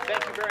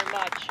 thank you very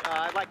much.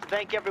 I'd like to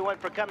thank everyone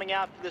for coming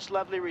out for this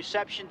lovely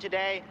reception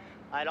today.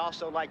 I'd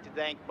also like to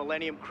thank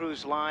Millennium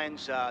Cruise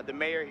Lines, the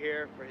mayor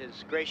here for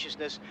his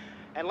graciousness,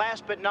 and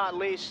last but not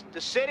least, the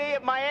City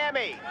of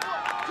Miami. 1,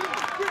 2,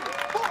 3,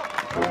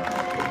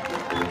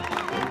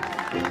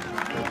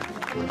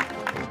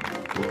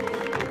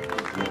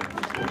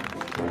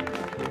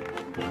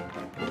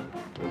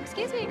 4.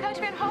 Excuse me, Coach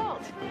Van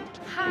Holt.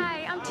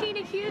 Hi, I'm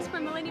Tina Hughes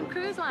from Millennium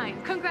Cruise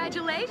Line.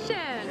 Congratulations!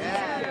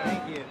 Yeah,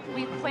 thank you.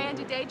 We planned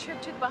a day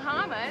trip to the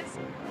Bahamas.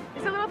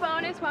 It's a little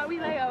bonus while we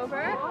lay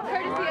over,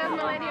 courtesy of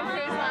Millennium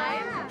Cruise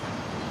Line.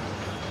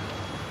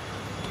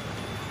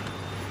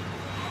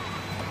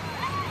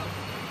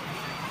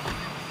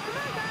 Come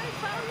on, guys,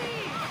 follow me.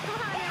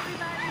 Come on,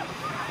 everybody.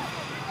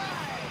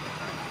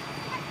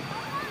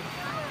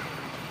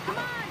 Come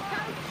on,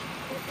 Coach.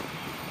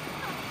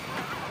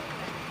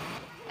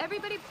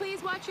 Everybody,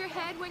 please watch your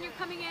head when you're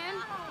coming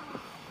in.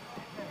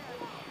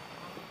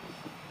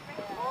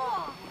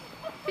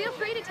 Feel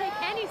free to take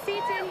any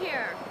seats in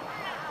here.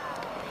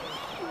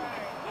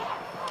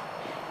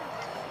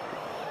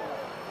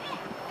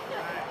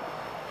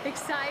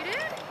 Excited?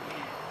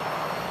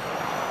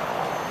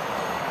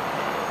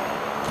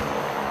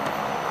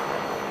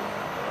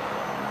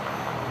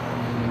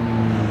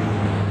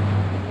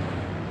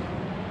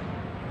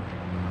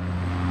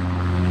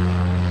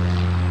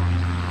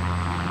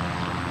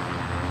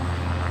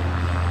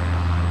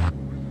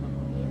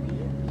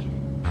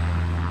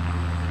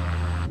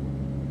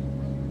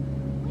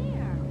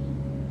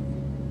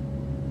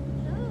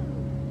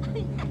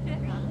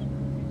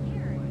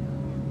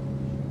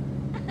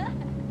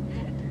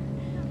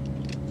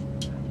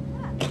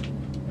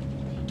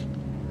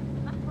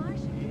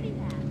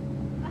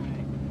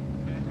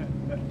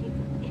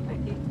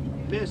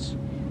 Miss,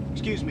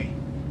 excuse me.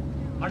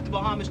 Aren't the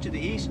Bahamas to the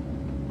east?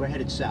 We're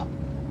headed south.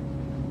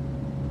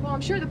 Well,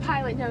 I'm sure the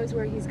pilot knows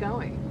where he's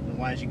going. Then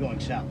why is he going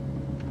south?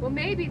 Well,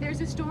 maybe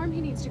there's a storm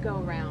he needs to go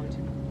around.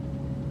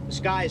 The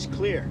sky is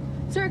clear.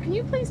 Sir, can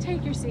you please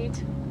take your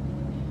seat?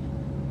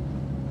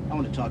 I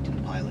want to talk to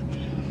the pilot.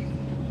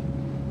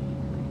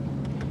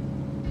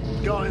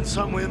 Going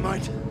somewhere,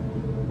 mate.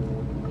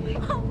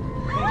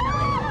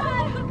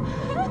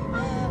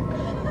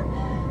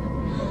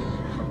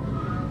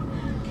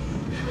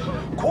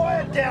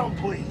 Quiet down,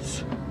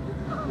 please.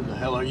 Who the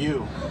hell are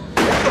you?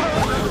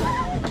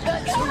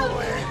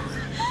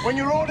 When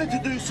you're ordered to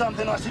do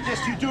something, I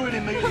suggest you do it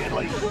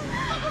immediately.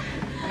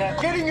 Now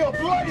get in your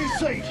bloody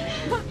seat.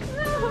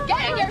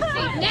 Get in your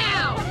seat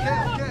now!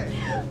 Okay.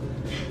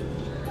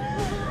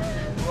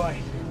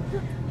 Right.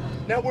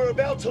 Now, we're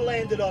about to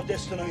land at our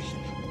destination.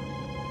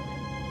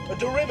 A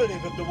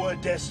derivative of the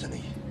word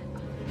destiny.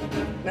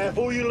 Now, if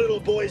all you little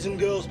boys and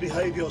girls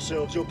behave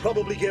yourselves, you'll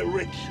probably get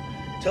rich,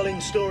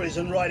 telling stories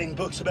and writing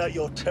books about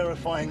your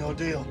terrifying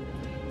ordeal.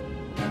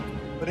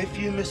 But if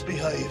you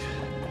misbehave,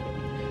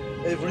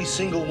 every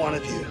single one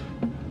of you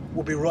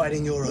will be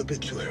writing your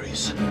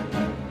obituaries.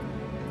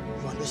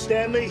 You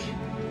understand me?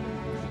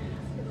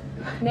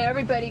 Now,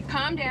 everybody,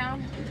 calm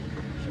down.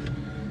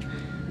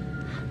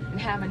 And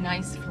have a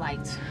nice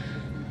flight.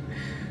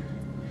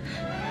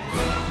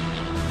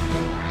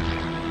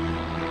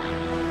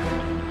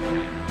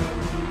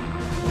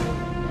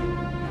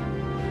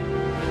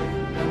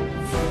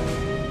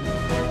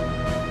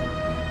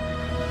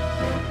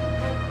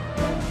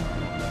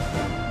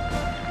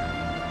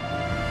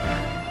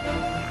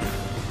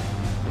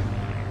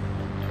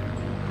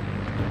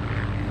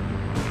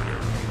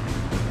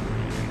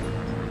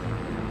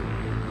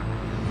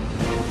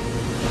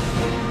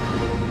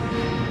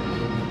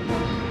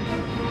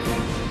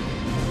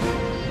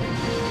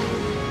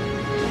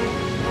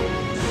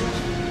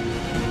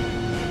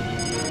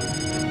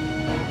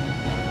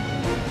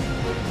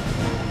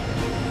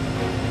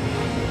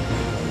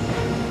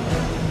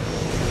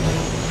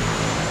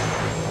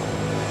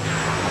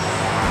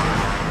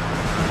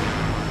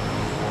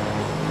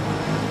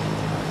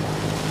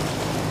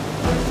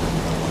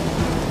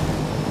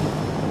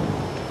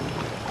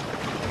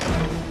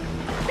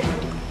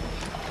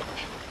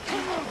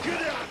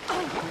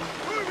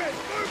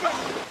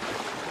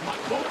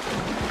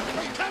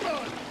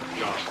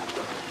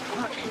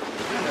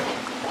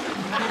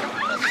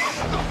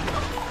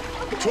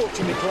 Talk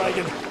to me,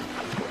 Dragon.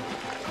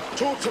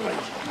 Talk to me.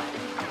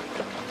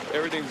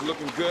 Everything's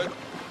looking good.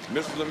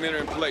 Missiles and men are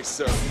in place,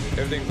 sir.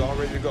 Everything's all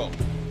ready to go.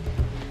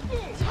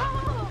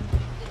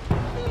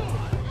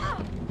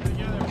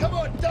 Come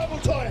on, double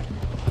time.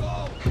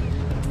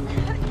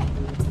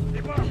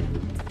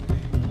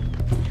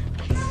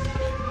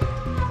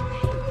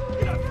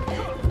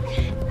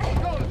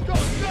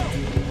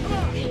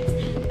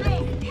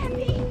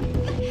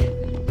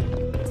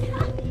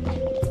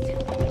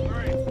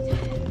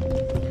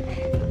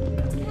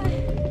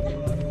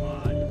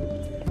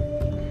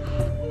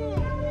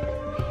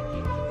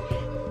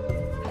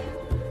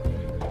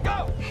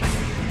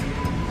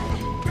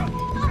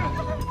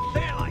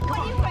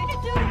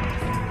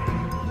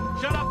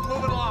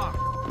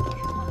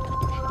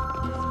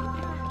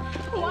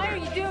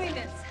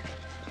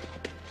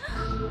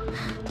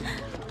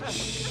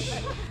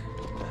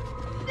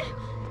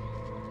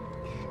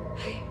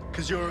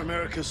 Because you're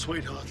America's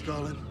sweetheart,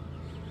 darling.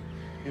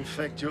 In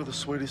fact, you're the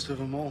sweetest of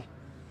them all.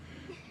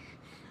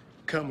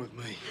 Come with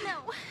me.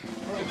 No.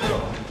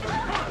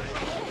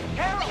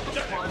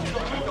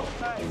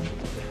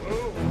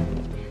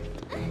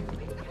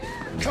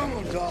 Come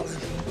on, darling.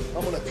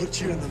 I'm gonna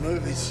put you in the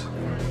movies.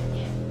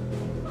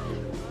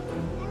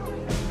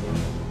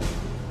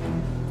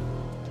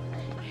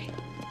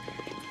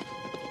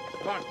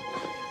 Come on.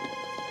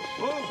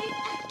 Move.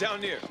 Down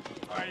near.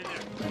 Right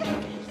there.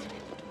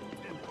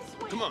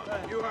 Come on.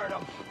 You heard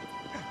him.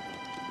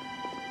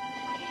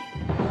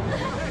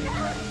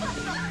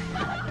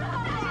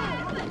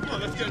 Come on,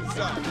 let's get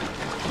inside.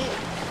 Move.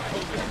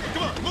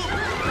 Come on, move.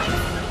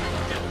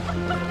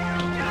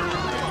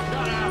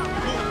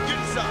 Move, get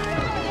inside.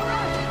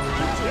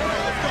 Let's go.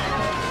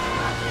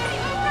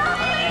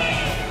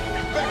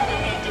 Back to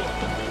the door.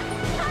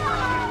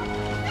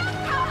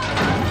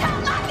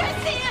 Don't lock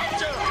us in!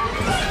 Shut up.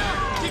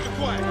 Keep it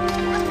quiet.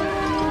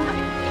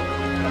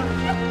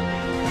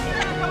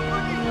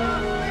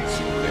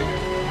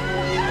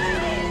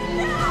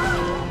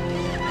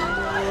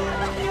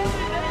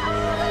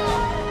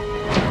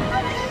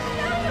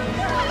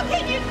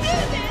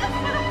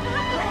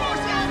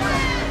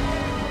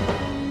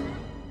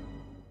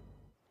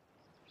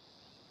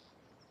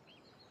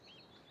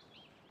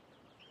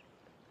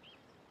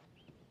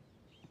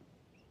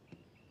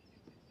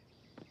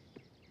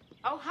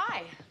 Oh,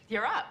 hi.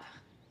 You're up.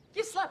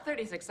 You slept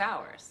 36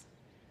 hours.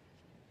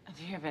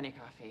 Do you have any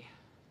coffee?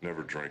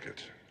 Never drank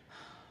it.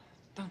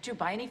 Don't you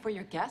buy any for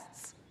your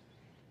guests?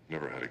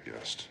 Never had a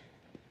guest.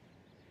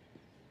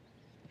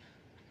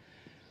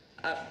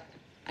 I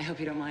hope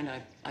you don't mind.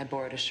 I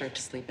borrowed a shirt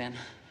to sleep in.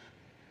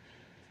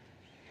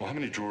 Well, how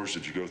many drawers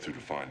did you go through to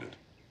find it?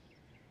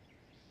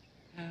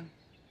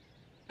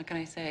 What can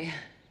I say?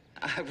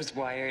 I was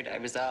wired. I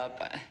was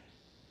up.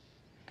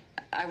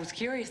 I was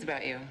curious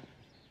about you.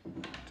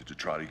 Did you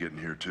try to get in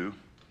here, too?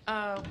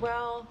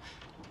 Well,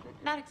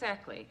 not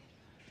exactly.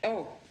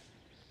 Oh.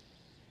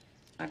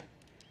 I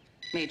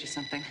made you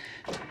something.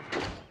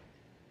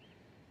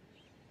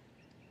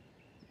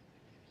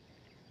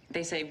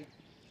 They say,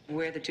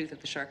 wear the tooth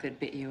of the shark that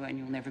bit you and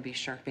you'll never be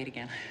shark bait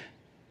again.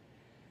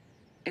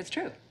 It's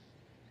true.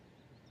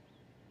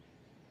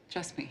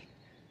 Trust me.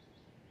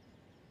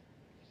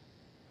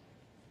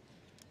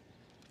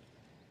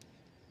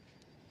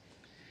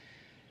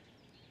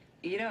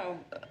 You know,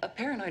 a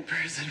paranoid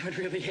person would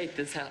really hate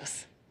this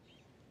house.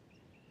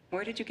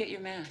 Where did you get your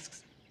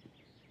masks?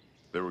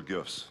 They were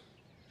gifts.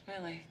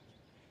 Really?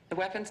 The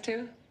weapons,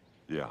 too?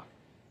 Yeah.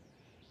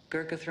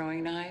 Gurkha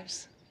throwing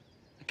knives,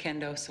 a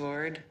kendo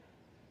sword,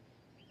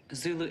 a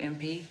Zulu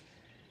impi.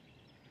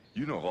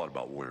 You know a lot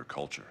about warrior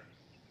culture.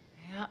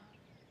 Yeah,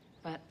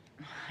 but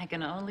I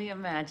can only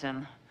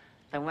imagine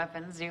the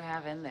weapons you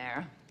have in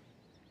there.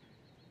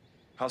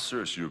 How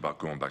serious are you about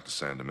going back to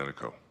San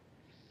Domenico?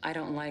 I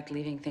don't like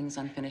leaving things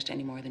unfinished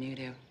any more than you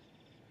do.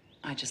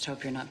 I just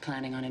hope you're not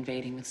planning on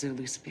invading with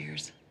Zulu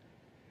spears.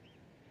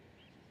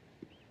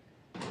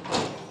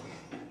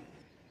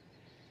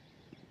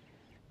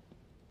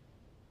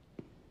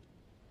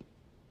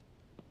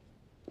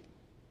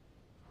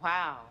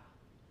 Wow.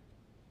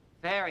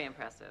 Very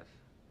impressive.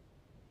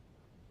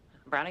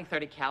 Browning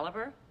 .30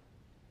 caliber?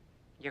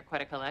 You're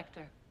quite a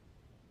collector.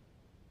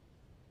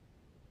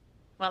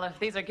 Well, if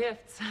these are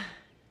gifts,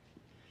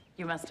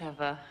 you must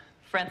have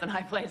friends in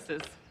high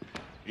places.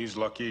 He's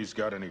lucky he's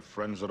got any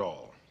friends at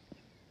all.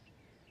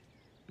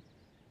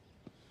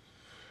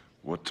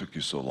 What took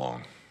you so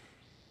long?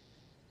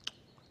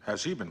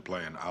 Has he been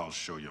playing I'll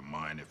show you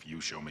mine if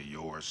you show me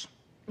yours?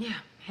 Yeah,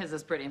 his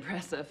is pretty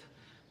impressive.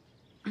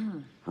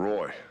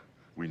 Roy,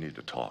 we need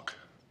to talk.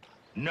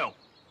 No.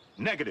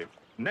 Negative.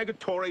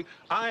 Negatory.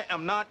 I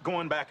am not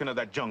going back into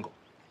that jungle.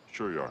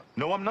 Sure you are.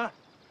 No, I'm not.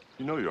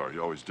 You know you are.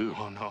 You always do.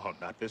 Oh, no,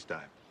 not this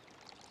time.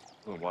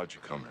 Well, why'd you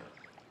come here?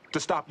 To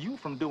stop you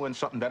from doing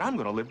something that I'm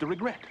going to live to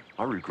regret.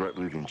 I regret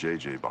leaving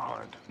JJ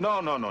behind.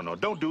 No.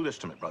 Don't do this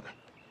to me, brother.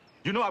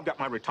 You know I've got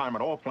my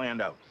retirement all planned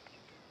out.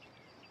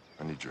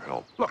 I need your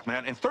help. Look,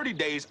 man, in 30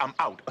 days, I'm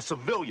out, a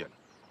civilian.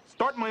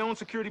 Starting my own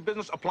security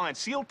business, applying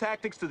SEAL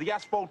tactics to the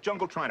asphalt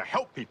jungle, trying to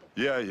help people.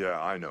 Yeah,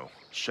 I know.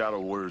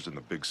 Shadow warriors in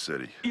the big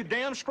city. You're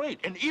damn straight.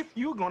 And if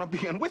you're going to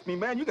be in with me,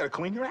 man, you got to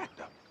clean your act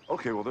up.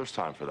 Okay, well, there's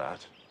time for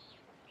that.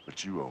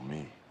 But you owe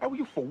me. Owe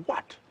you for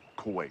what?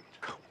 Kuwait.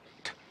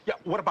 Yeah,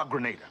 what about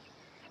Grenada?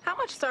 How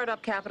much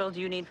startup capital do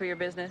you need for your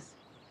business?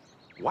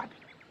 What?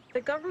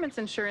 The government's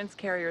insurance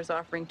carrier is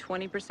offering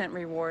 20%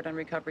 reward on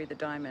recovery of the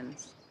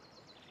diamonds.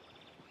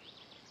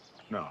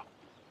 No.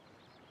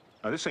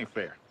 No, this ain't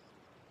fair.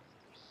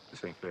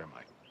 This ain't fair,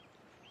 Mike.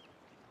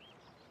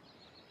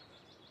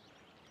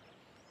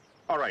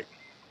 All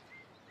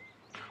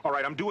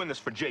right, I'm doing this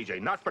for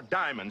JJ, not for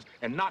diamonds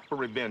and not for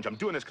revenge. I'm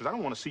doing this because I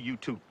don't want to see you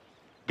two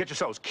get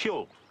yourselves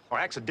killed or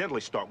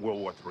accidentally start World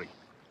War III.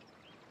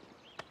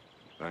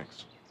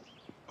 Thanks.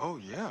 Oh,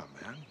 yeah,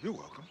 man. You're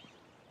welcome.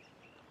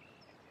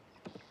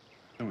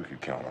 And we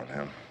could count on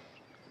him.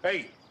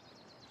 Hey,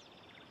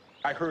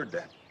 I heard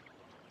that.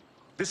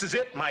 This is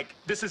it, Mike.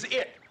 This is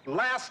it.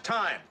 Last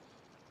time.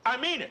 I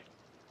mean it.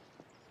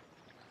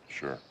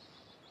 Sure.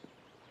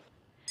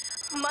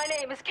 My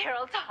name is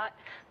Carol Todd.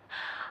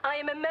 I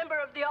am a member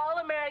of the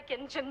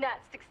All-American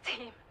Gymnastics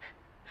team.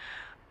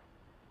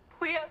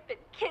 We have been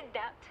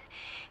kidnapped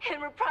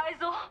in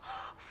reprisal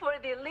for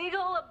the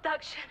illegal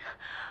abduction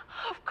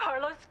of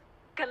Carlos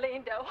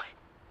Galindo.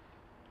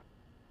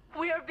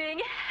 We are being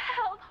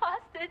held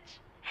hostage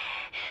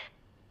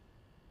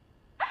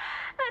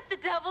at the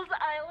Devil's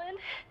Island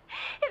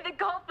in the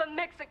Gulf of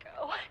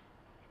Mexico.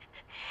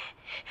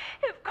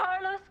 If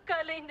Carlos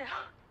Galindo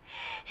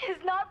is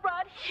not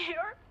brought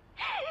here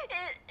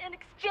in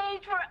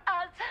exchange for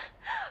us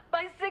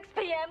by 6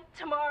 p.m.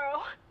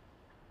 tomorrow,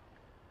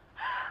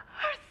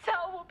 our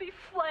cell will be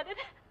flooded.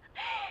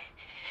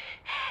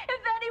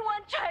 If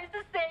anyone tries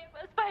to save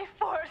us by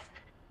force,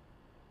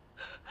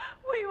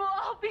 we will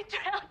all be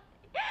drowned.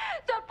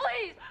 So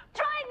please,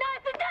 try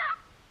not to die!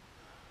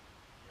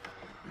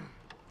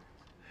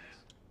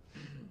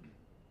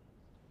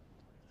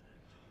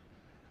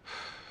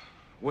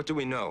 What do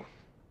we know?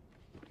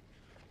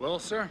 Well,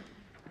 sir,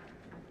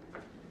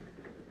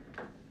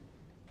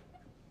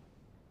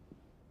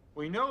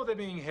 we know they're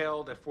being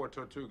held at Fort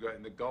Tortuga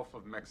in the Gulf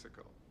of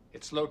Mexico.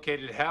 It's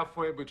located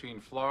halfway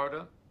between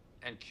Florida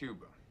and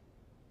Cuba.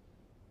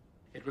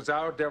 It was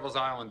our Devil's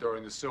Island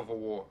during the Civil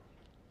War.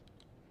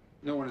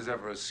 No one has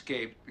ever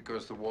escaped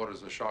because the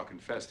waters are shark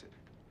infested.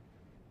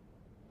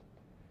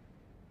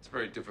 It's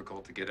very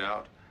difficult to get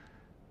out,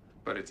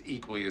 but it's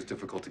equally as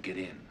difficult to get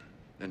in.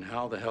 Then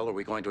how the hell are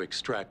we going to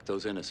extract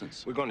those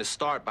innocents? We're going to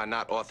start by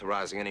not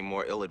authorizing any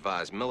more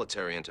ill-advised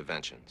military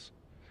interventions.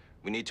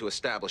 We need to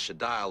establish a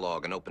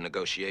dialogue and open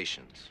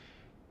negotiations.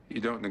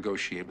 You don't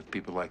negotiate with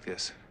people like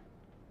this.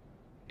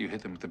 You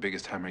hit them with the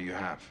biggest hammer you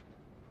have.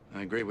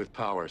 I agree with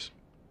Powers.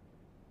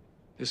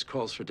 This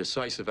calls for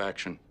decisive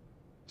action.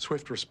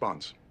 Swift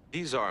response.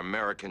 These are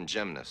American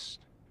gymnasts,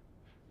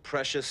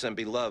 precious and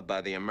beloved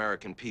by the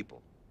American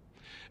people.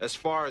 As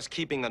far as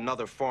keeping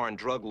another foreign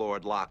drug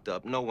lord locked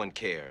up, no one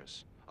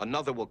cares.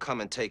 Another will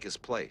come and take his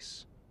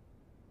place.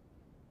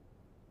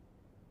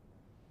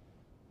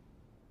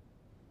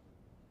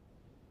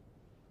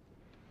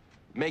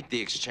 Make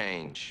the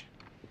exchange.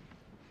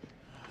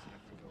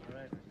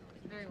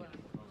 Very well.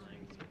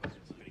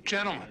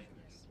 Gentlemen,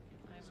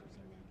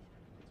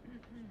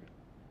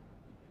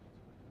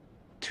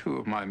 2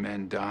 of my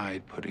men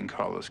died putting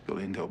Carlos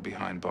Galindo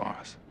behind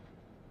bars.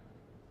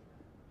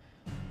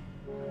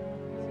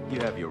 You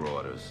have your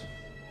orders.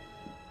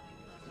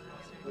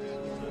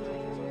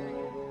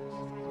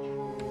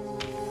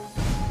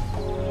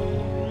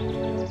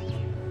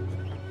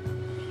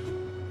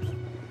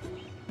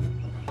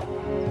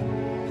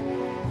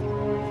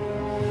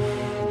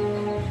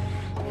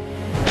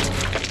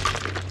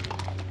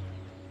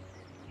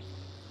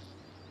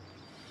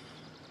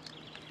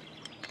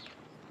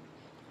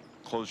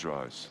 Close your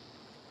eyes.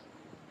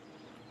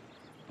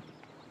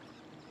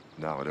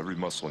 Now let every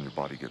muscle in your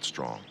body get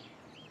strong.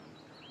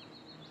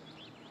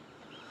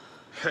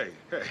 Hey,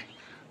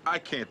 I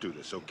can't do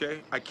this, okay?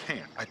 I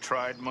can't. I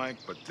tried, Mike,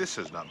 but this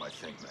is not my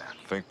thing, man.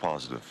 Think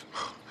positive.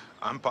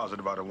 I'm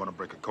positive I don't want to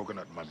break a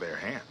coconut in my bare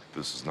hand.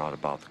 This is not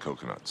about the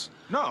coconuts.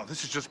 No,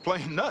 this is just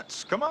plain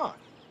nuts. Come on.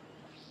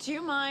 Do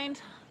you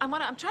mind? I'm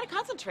trying to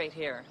concentrate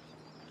here.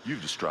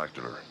 You've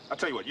distracted her. I'll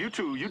tell you what, you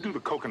two, you do the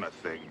coconut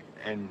thing,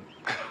 and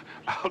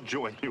I'll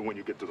join you when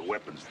you get to the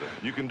weapons thing.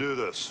 You can do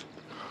this.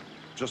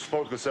 Just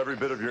focus every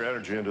bit of your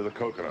energy into the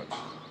coconuts.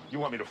 You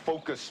want me to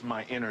focus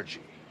my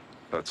energy?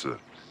 That's it.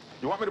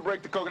 You want me to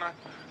break the coconut?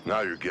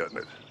 Now you're getting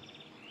it.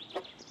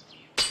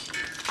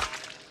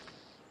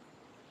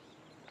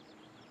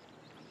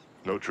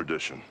 No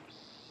tradition.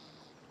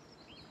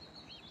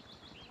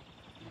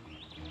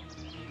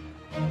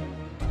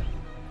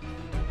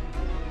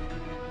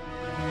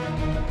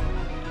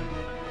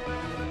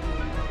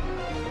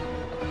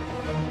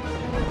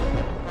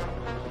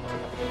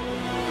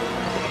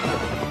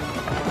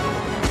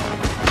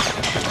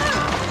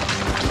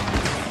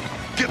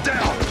 Get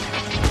down!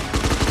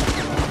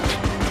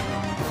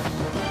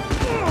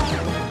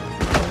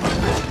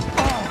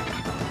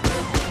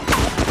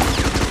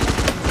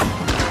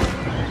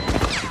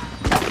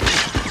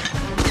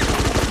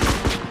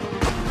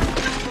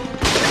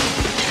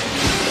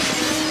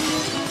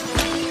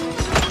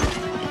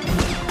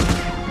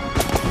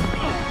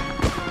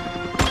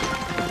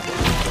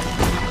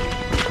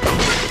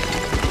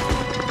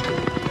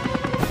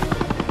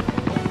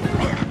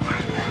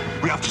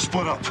 We have to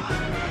split up.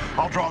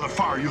 I'll draw the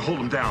fire, you hold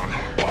them down.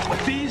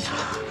 These?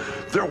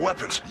 They're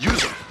weapons.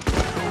 Use them.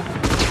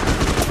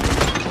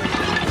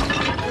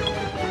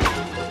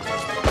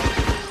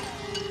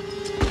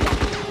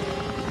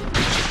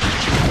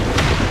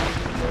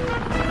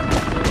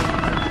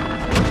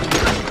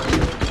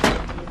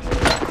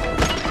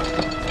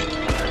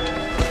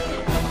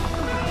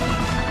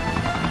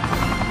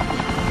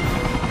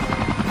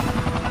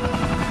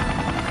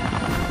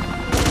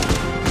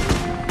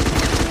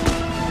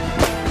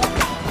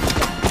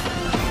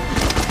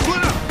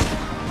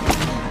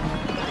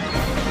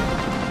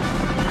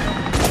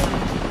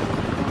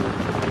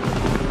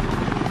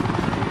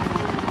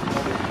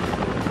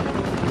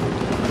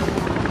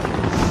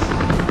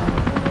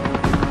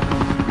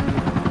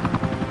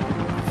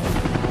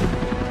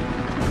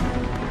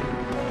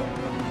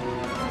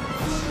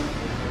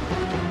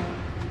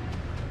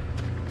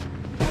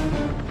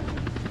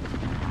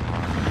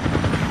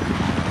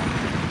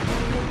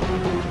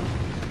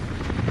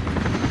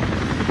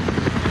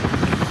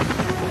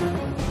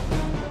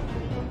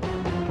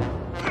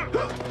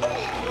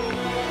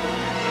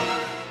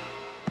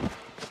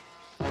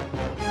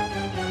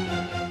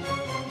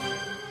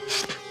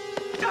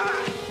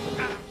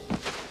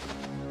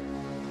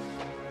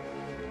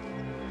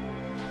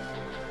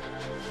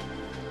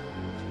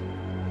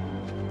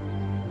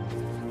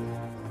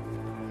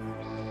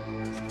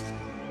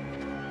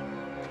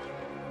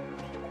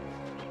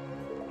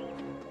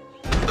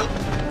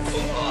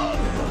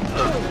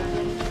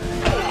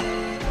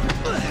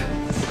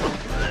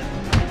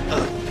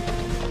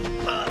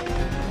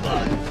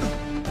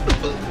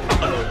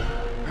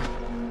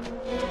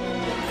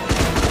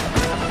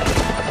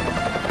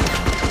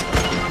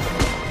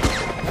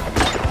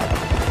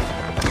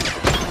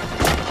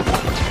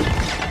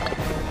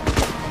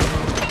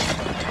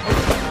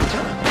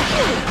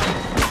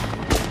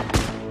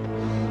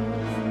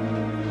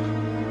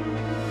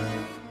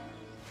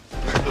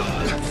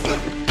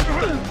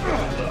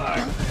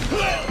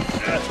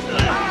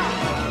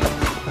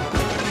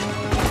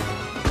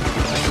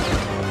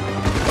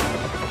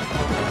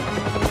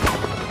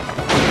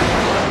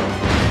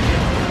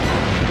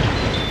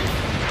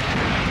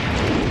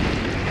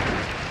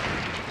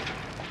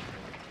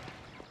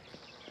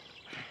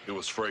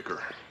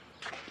 Fraker.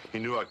 He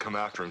knew I'd come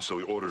after him, so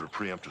he ordered a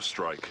preemptive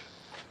strike.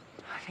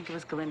 I think it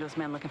was Galindo's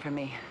men looking for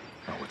me.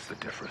 Oh, what's the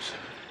difference?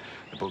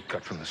 They both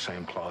cut from the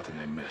same cloth and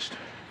they missed.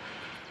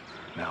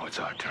 Now it's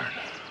our turn.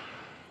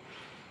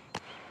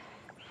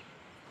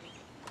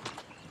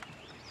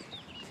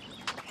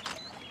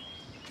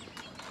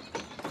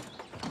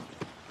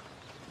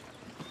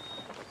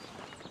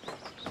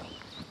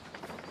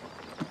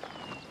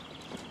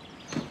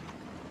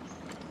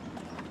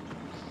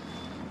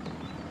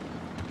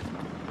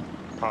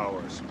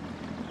 Powers.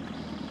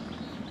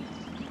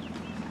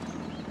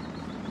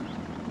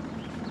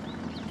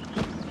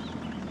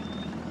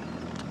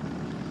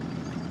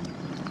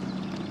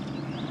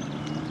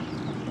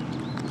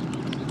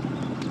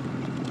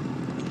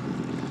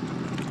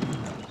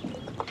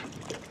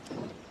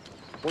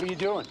 What are you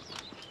doing?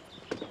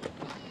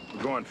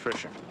 We're going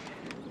fishing.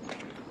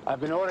 I've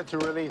been ordered to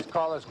release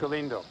Carlos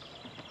Galindo.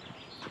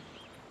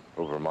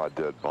 Over my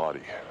dead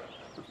body.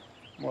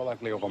 More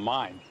likely over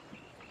mine.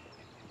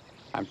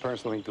 I'm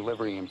personally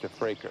delivering him to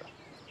Fraker.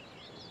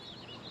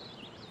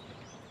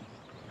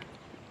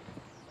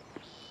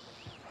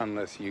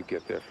 Unless you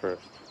get there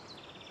first.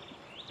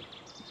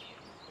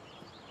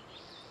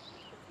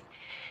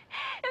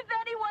 If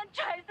anyone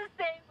tries to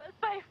save us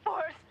by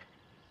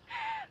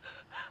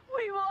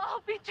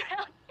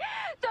drown.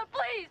 So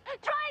please,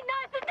 try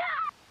not to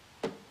die!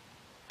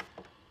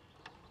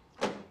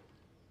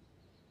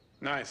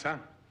 Nice, huh?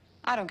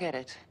 I don't get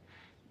it.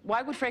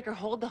 Why would Fraker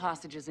hold the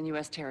hostages in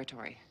U.S.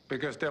 territory?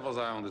 Because Devil's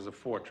Island is a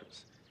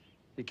fortress.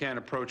 You can't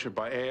approach it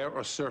by air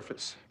or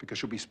surface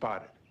because you'll be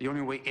spotted. The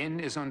only way in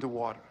is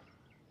underwater.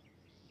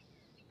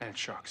 And it's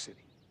Shark City.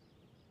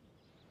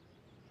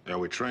 Yeah,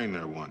 we trained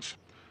there once.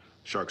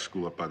 Shark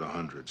school up by the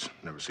hundreds.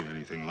 Never seen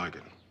anything like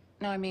it.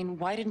 No, I mean,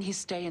 why didn't he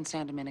stay in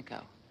San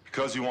Domenico?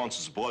 Because he wants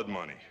his blood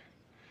money.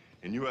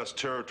 In U.S.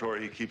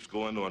 territory, he keeps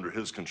Galindo under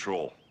his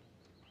control.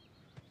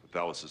 But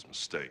that was his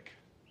mistake.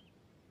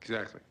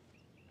 Exactly.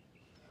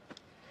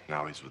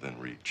 Now he's within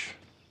reach.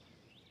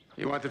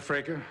 You wanted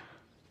Fraker?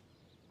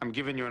 I'm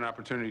giving you an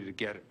opportunity to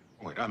get it.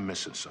 Wait, I'm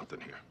missing something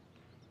here.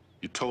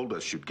 You told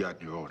us you'd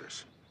gotten your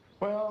orders.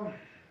 Well,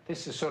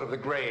 this is sort of the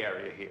gray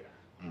area here.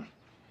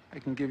 I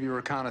can give you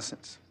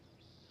reconnaissance.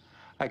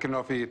 I can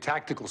offer you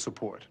tactical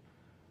support.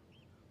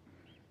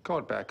 Call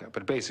it backup,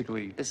 but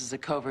basically... This is a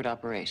covert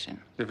operation.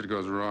 If it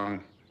goes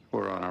wrong,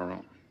 we're on our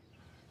own.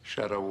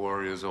 Shadow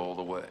warriors all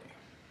the way.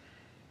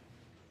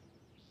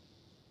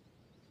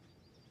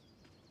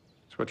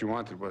 It's what you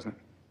wanted, wasn't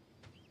it?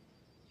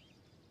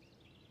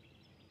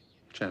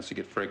 Chance to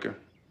get Fraker. If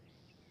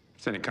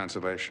it's any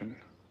consolation,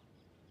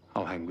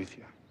 I'll hang with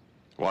you.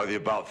 Why the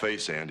about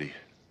face, Andy?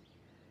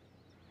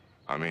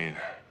 I mean,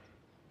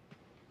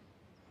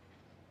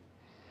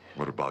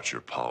 what about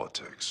your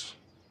politics?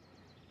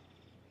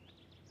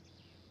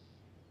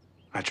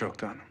 I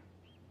choked on him.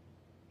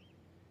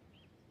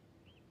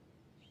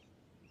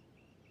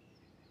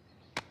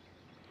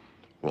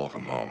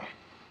 Welcome home.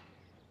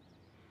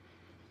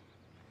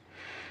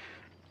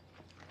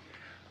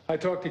 I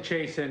talked to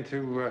Chase and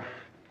to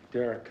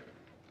Derek.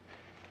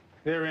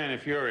 They're in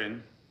if you're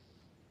in.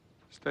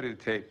 Study the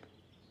tape.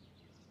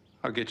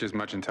 I'll get you as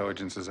much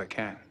intelligence as I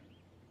can.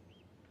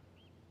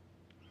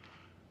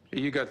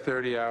 You got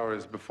 30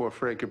 hours before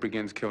Fraker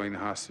begins killing the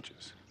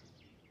hostages.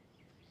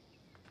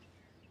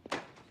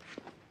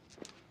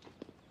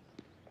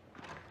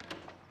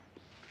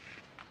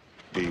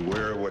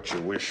 Beware what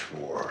you wish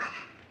for.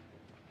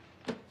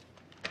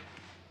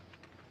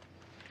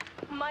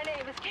 My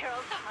name is Carol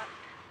Thomas.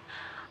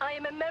 I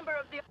am a member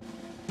of the...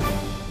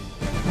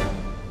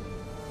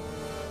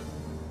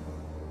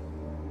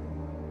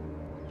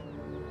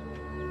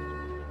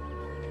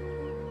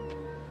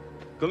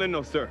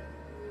 Galindo, sir.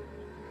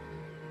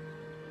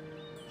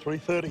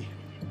 3:30.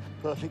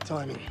 Perfect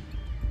timing.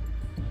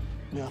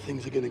 Now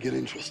things are going to get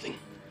interesting.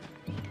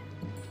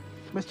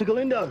 Mr.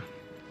 Galindo,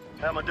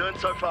 how am I doing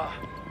so far?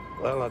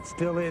 Well, it's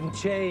still in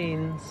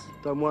chains.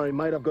 Don't worry,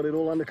 mate. I've got it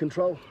all under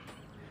control.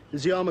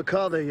 Is the armored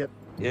car there yet?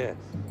 Yes.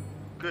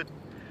 Good.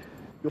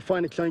 You'll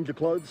find a change of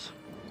clothes.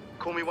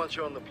 Call me once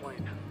you're on the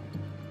plane.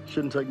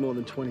 Shouldn't take more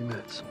than 20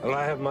 minutes. Well,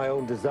 I have my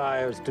own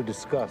desires to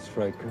discuss,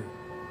 Fraker.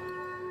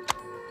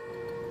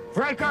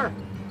 Fraker!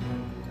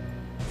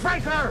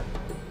 Fraker!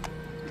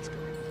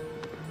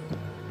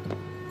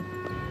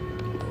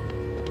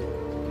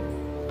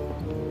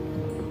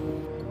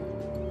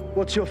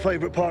 What's your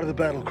favorite part of the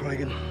battle,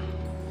 Cragen?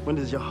 When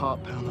does your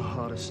heart pound the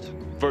hardest?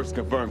 First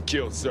confirmed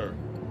kill, sir.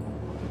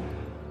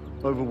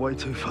 Over way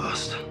too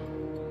fast.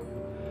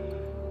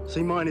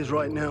 See, mine is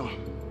right now.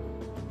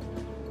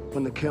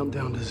 When the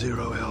countdown to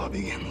 0 hour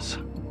begins.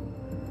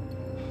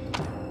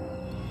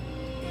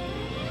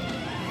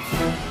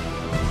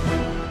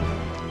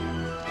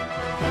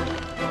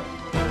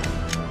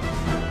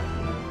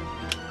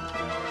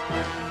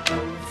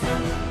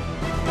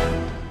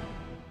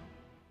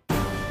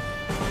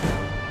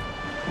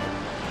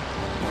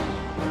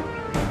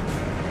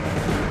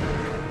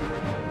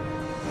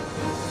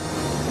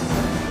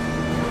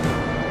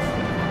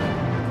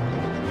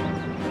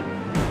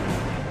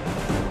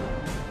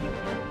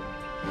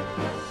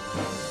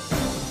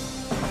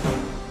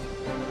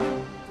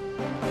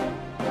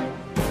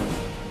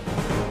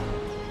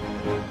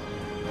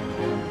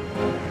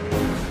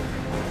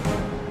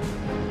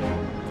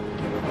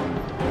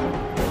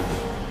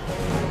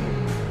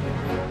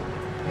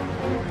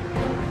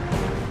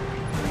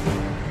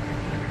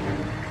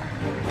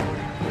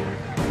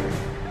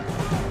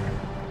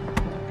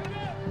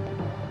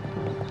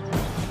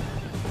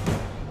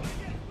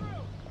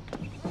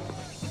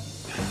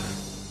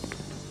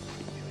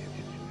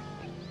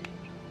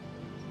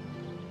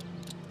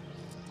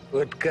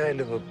 What kind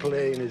of a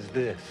plane is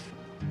this?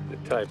 The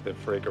type that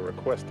Fraker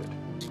requested.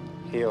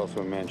 He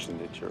also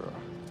mentioned that you're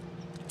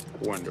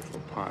a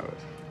wonderful pilot.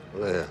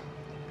 Well,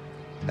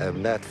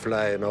 I'm not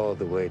flying all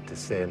the way to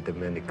San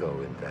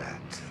Domenico in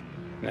that.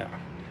 No,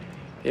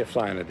 you're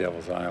flying to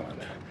Devil's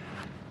Island.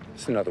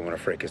 It's another one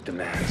of Fraker's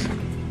demands.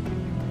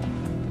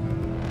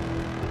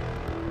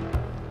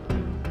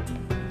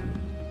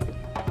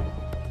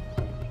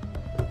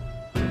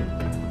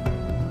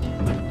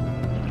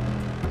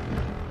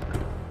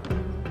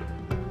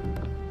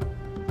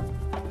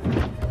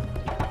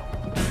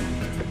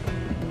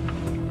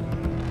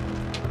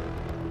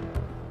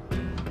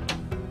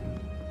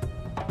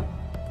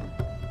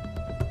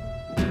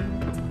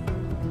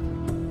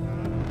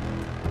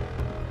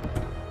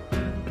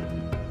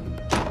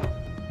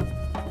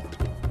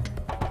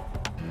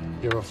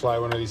 You ever fly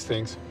one of these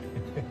things?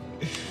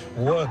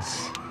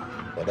 Once,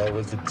 but I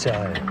was a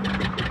child.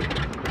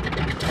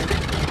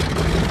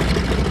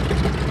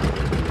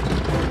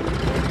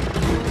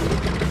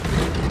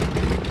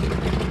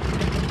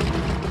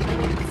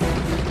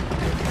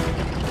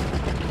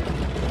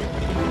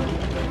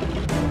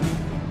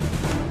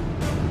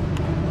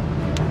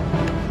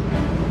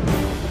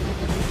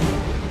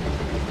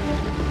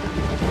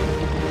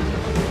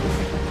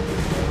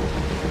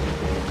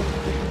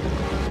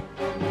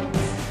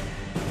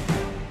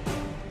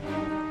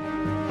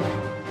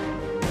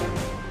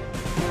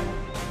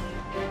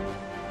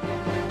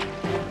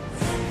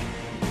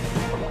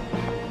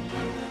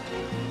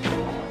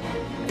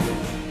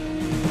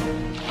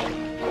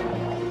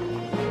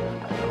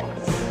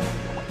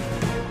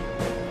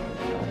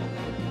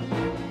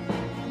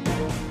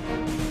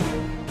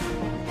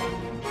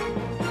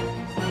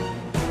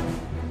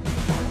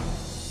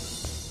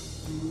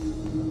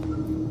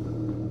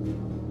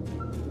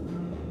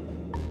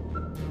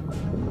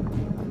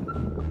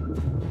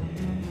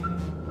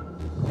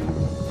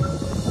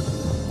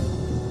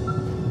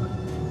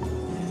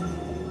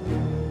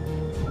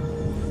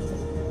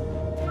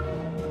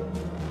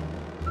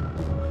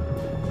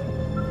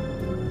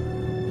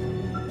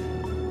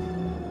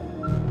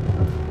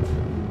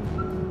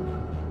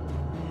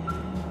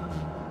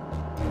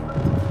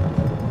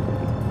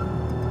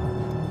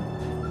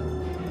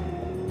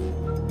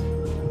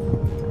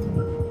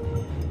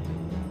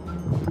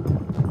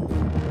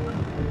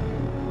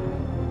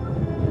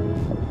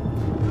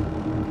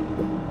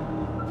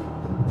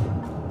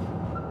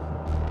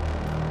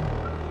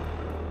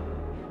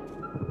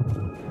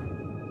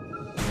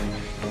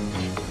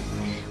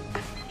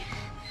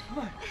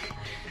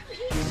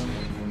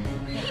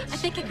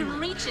 I think I can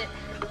reach it.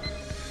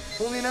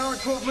 Only an hour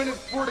and 12 minutes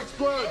before it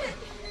explodes.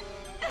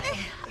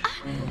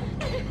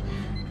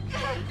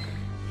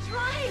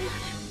 Trying.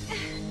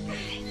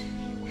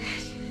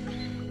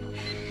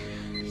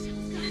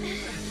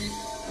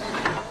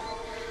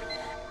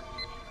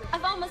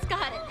 I've almost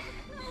got it.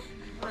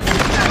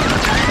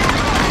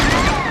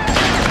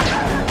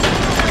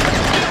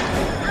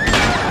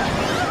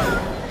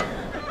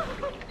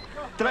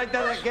 Try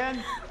that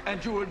again,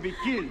 and you will be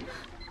killed.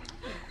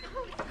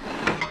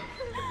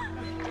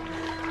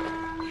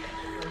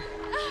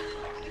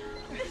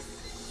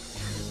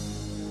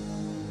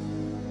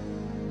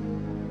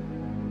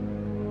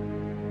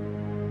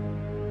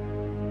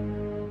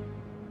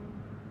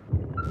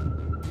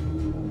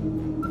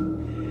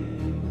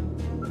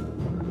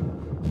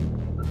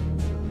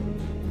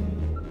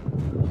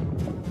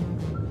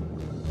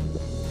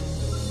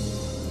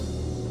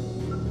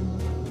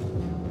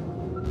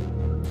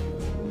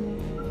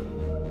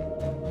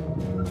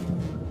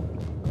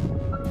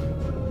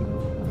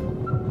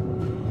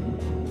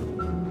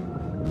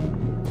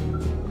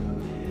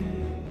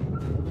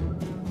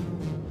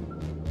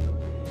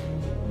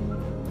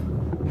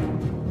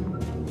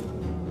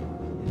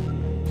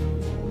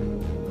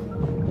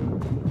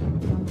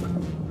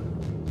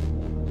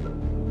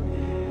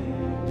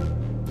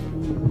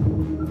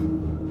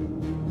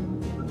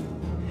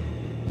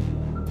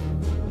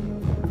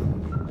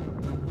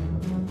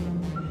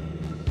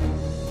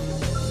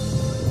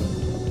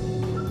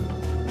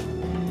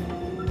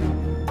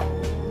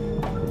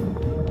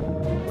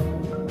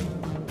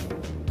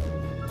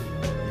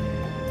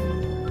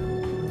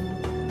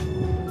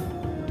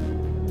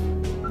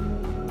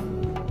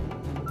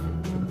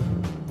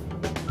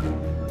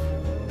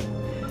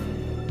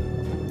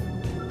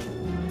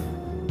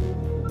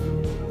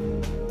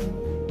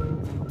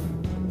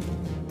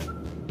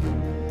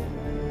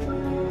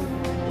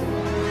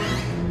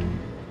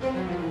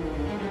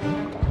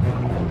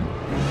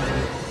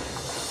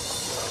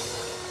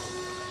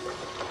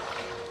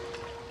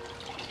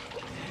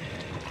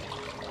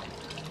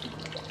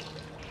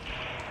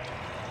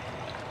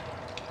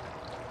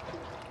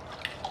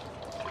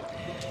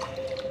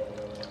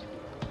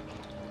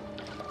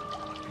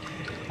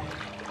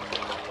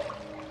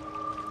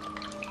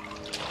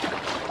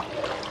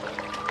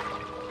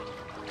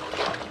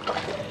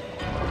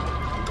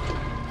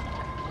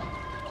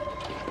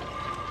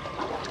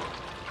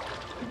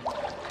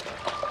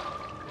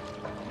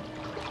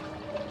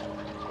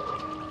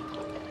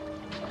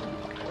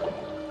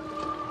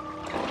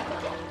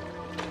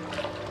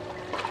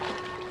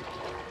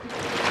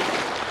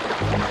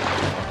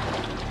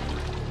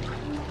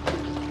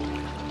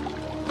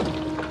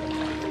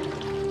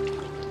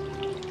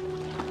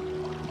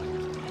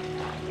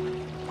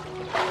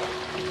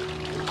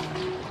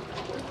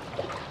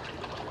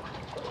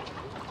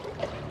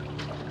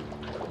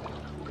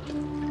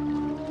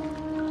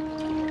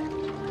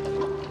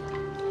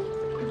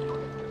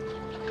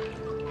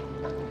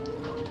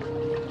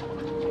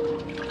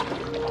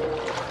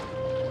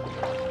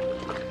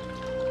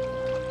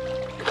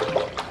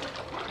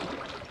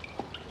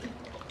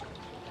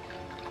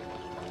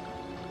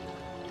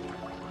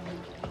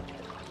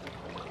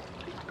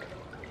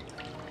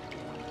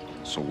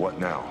 So what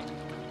now?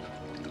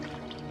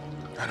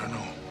 I don't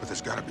know, but there's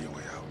gotta be a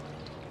way out.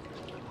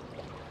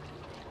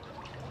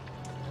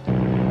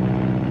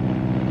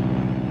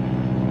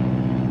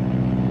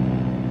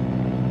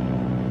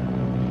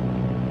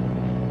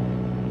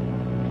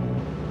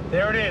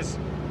 There it is.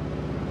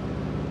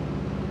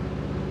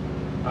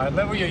 All right,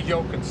 level your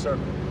yoke and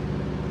circle.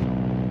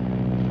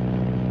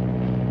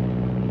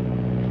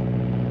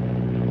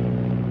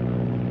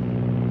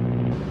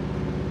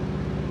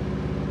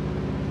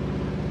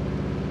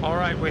 All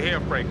right, we're here,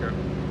 Fraker.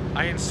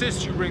 I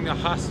insist you bring the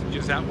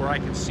hostages out where I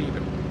can see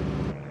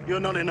them. You're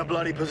not in a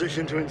bloody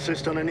position to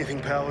insist on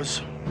anything,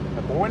 Powers.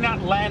 But we're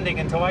not landing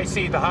until I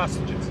see the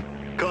hostages.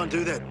 Can't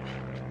do that.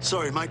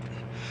 Sorry, mate.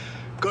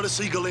 Gotta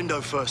see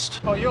Galindo first.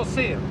 Oh, you'll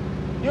see him.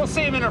 You'll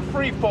see him in a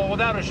free fall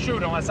without a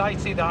shoot unless I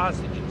see the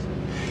hostages.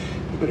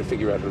 You better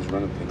figure out who's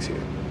running things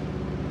here.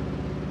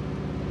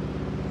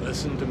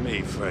 Listen to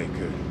me,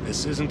 Fraker.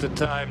 This isn't the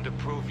time to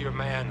prove your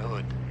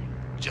manhood.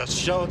 Just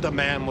show the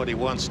man what he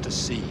wants to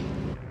see.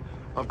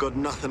 I've got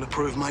nothing to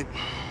prove, mate.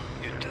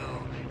 You do,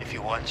 if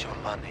you want your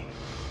money.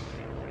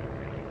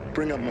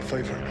 Bring up my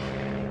favorite.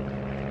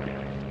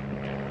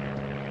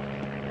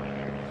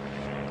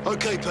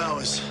 Okay,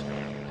 Powers.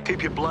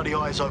 Keep your bloody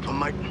eyes open,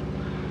 mate.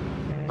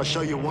 I'll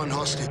show you one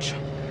hostage.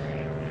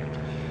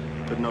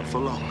 But not for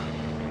long.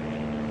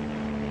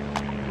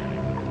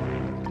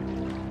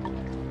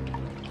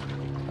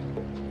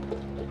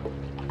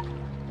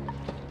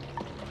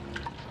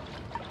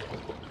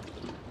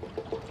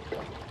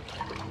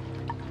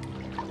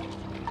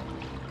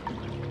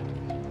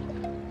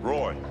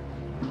 Roy.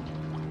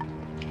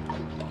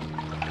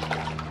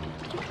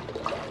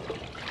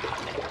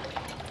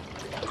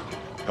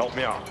 Help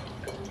me out.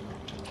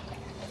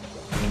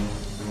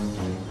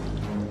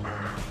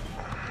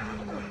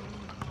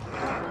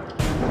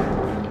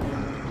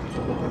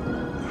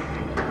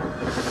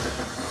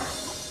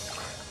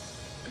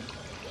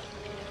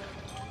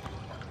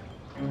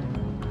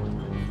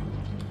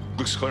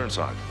 Looks clear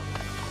inside.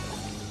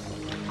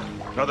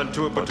 Nothing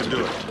to it but to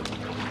do it.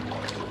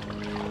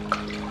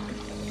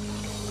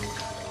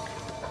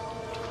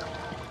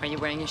 Are you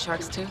wearing your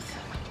shark's tooth?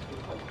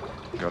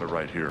 Got it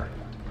right here.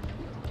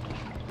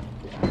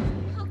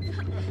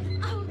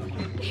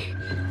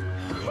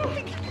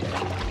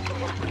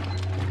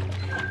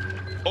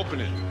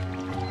 Open it.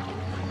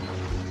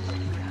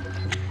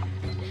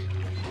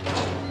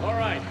 All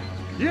right.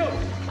 You!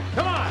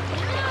 Come on!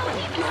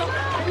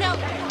 No!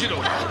 Get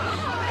over here.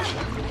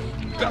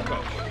 Back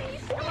up.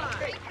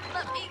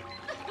 Let me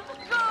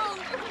go! No!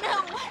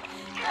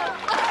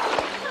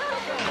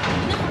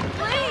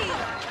 Please!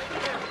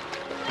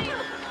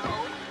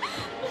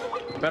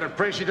 Better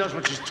pray she does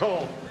what she's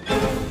told.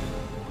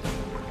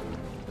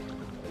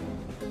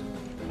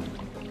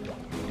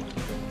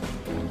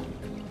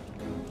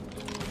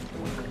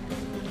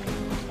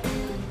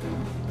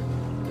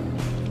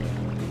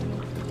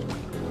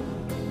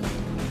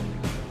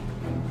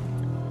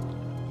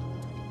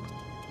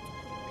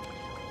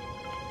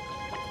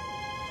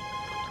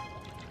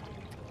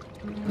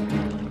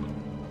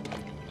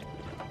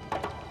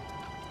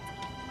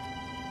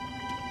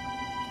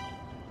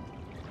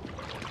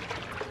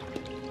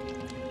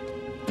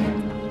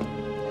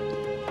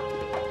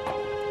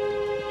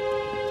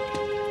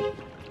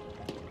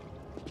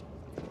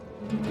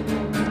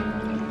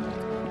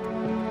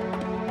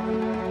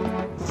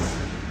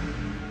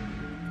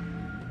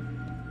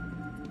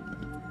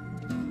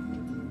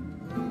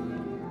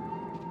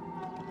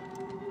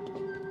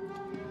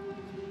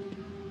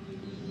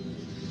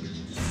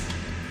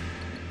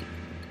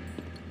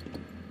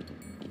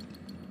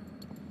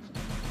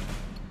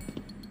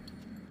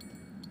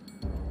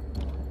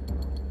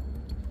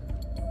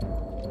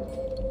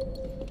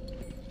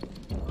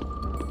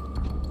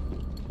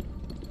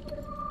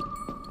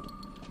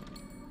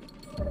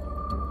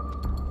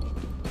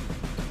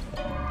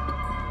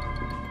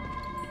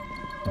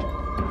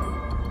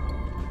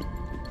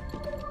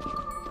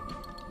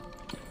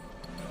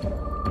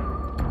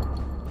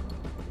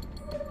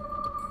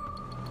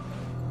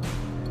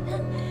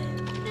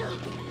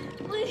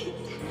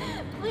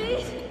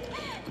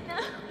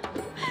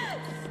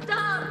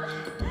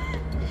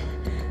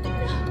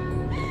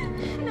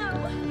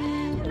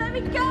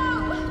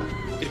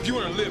 If you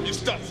want to live, you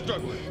stop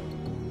struggling.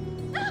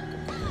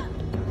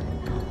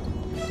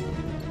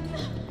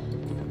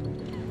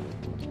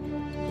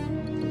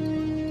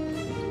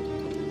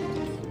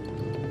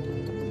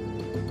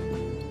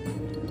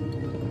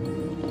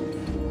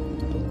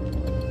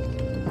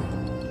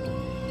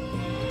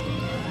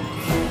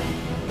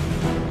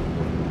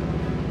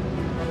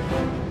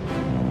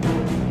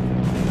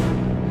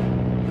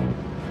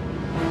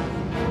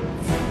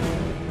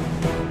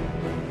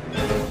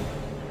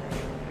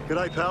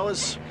 G'day,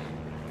 Powers.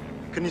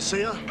 Can you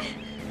see her?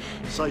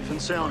 Safe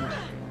and sound.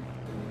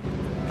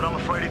 But I'm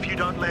afraid if you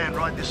don't land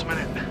right this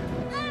minute,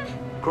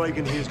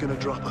 Kragan here's gonna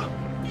drop her.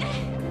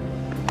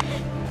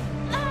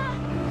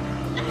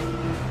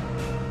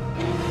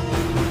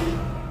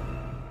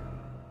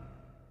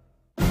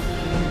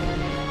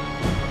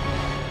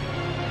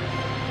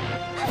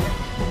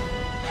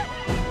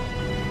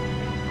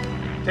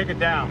 Take it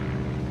down.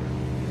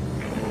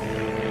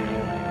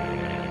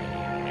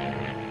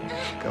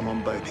 Come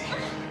on, baby.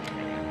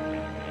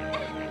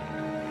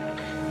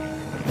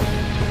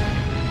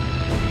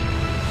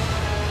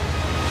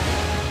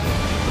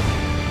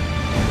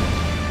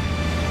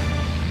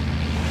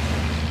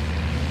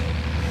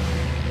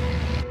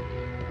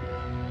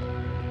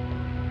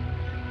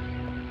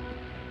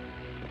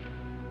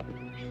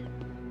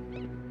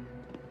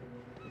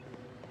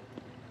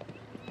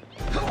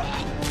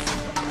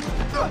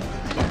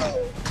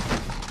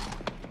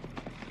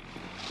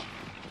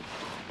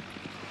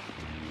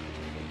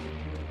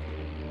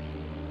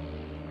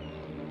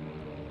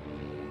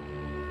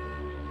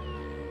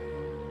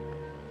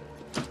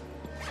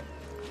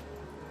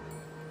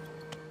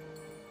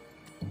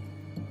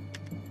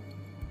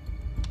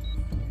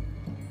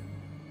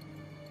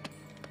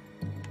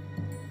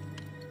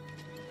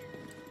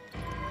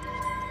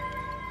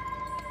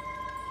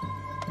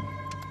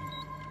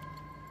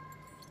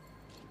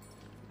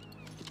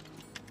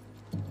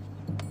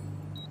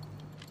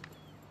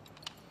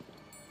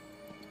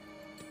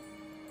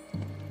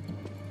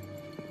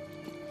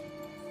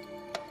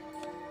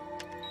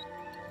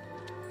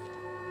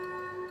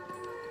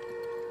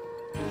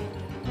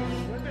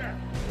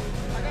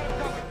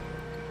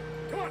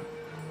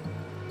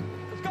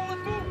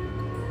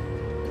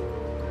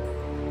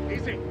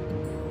 Easy.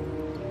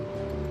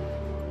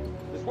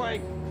 This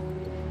way.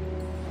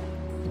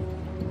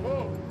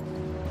 Move.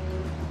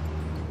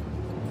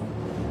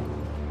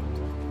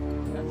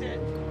 That's it.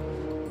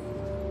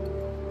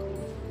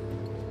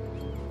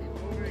 Keep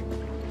moving.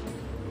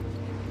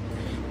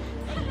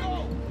 Let's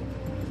go.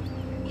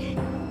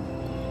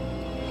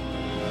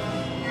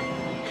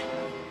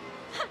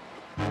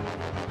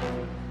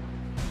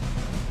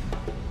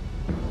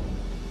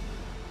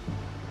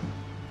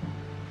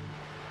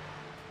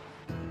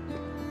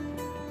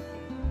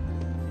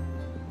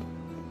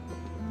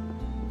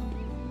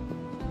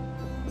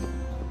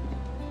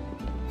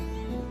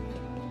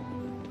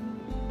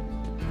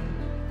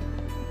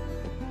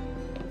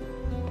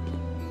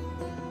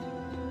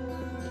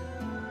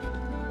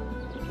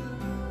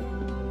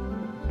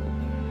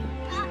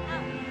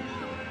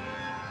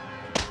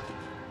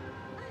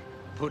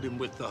 Put him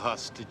with the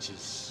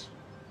hostages.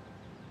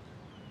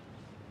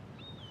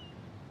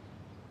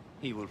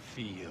 He will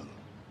feel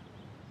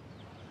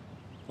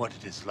what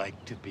it is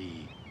like to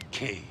be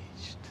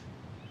caged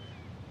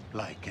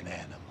like an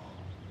animal.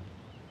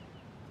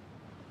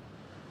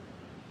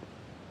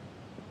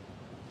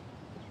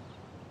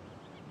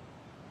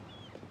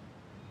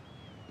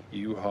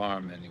 You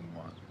harm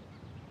anyone,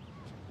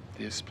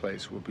 this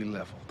place will be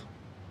leveled.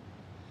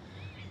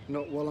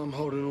 Not while I'm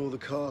holding all the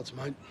cards,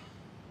 mate.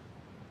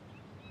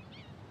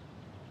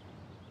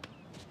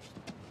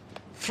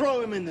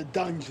 Throw him in the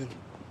dungeon.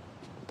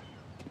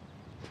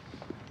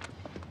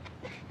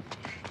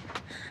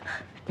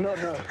 Not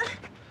her.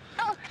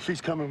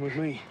 She's coming with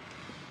me.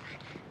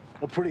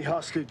 A pretty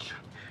hostage.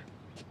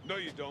 No,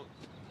 you don't.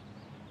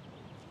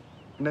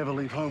 Never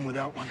leave home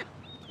without one.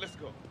 Let's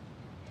go.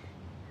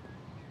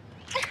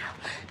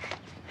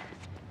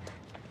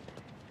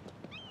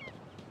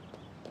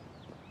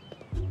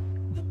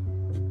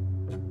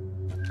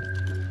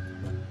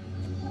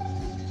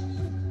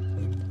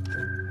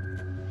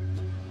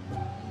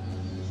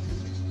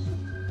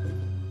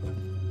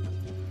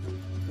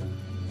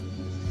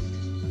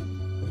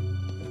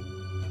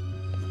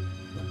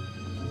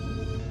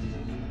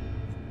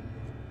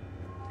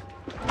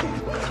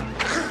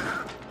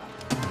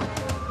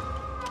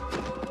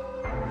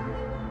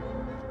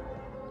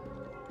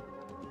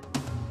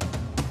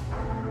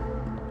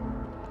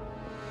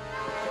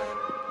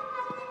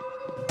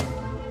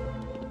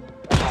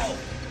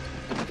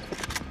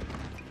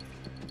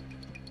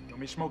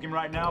 Me smoke him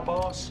right now,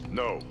 boss?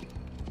 No.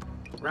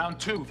 Round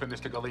 2 for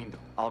Mr. Galindo.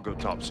 I'll go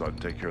topside and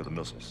take care of the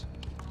missiles.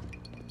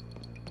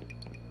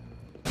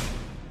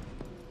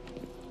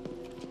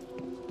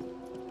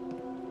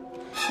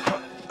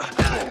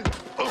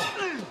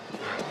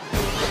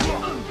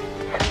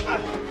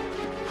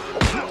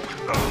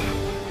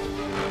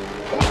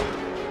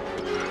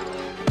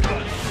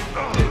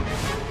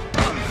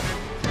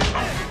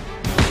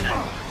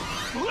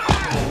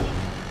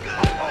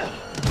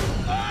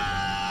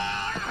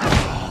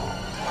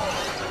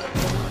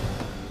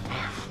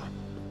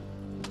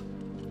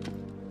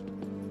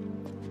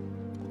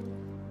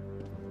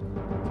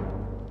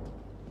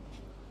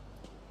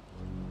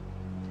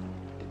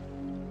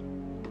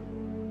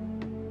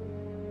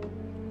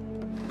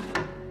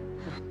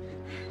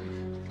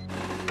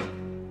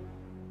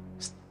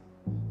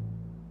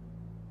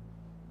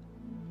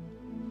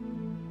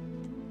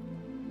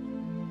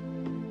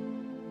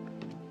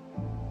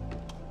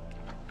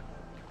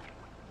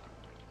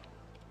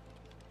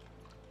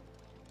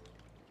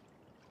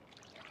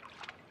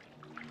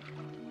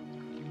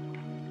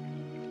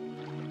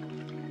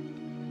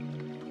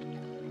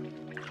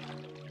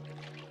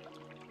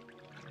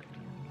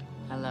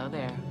 Hello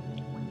there.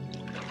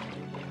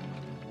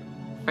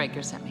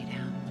 Fraker sent me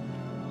down.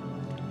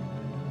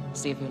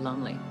 See if you're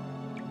lonely.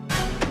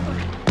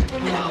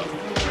 Clear!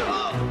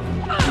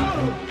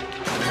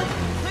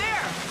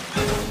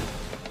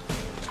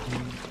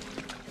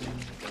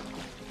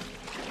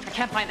 I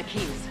can't find the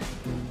keys.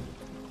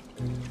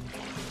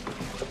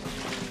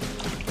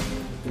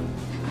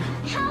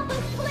 Help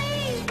us,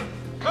 please!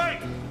 Hey!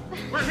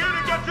 We're here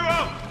to get you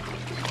out!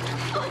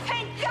 Oh,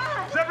 thank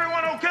God! Is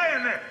everyone okay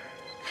in there?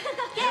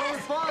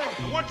 Yes!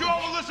 I want you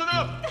all to listen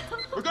up.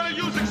 We're going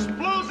to use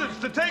explosives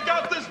to take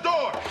out this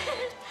door.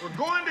 We're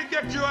going to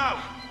get you out.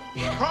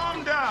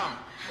 Calm down.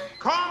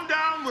 Calm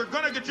down. We're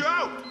going to get you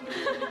out.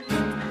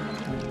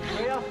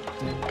 Leah?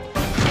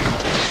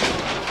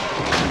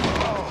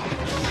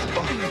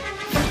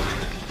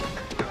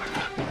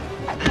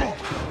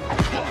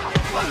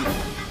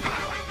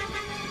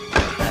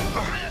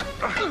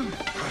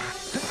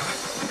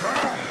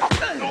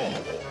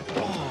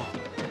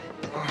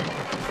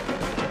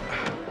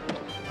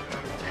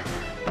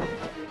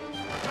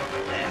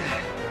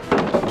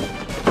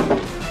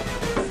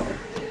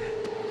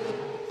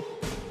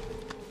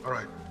 All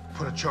right,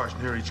 put a charge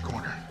near each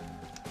corner.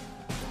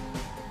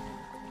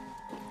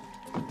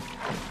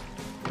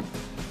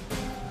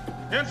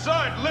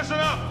 Inside, listen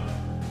up.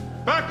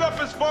 Back up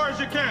as far as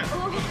you can.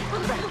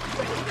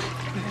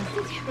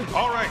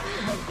 All right.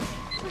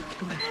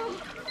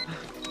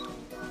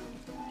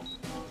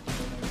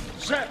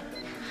 Set.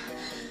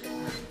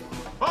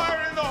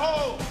 Fire in the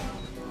hole.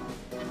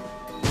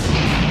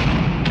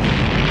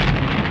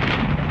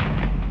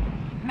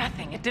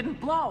 didn't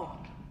blow.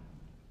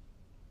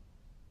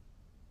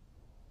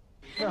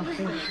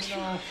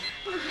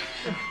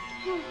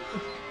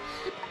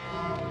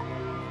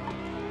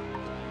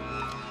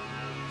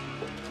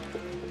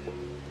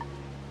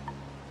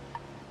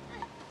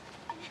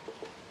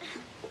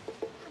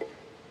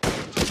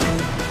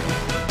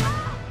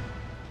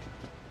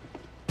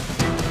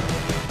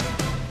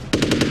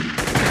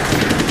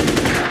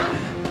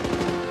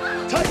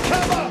 Take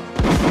cover!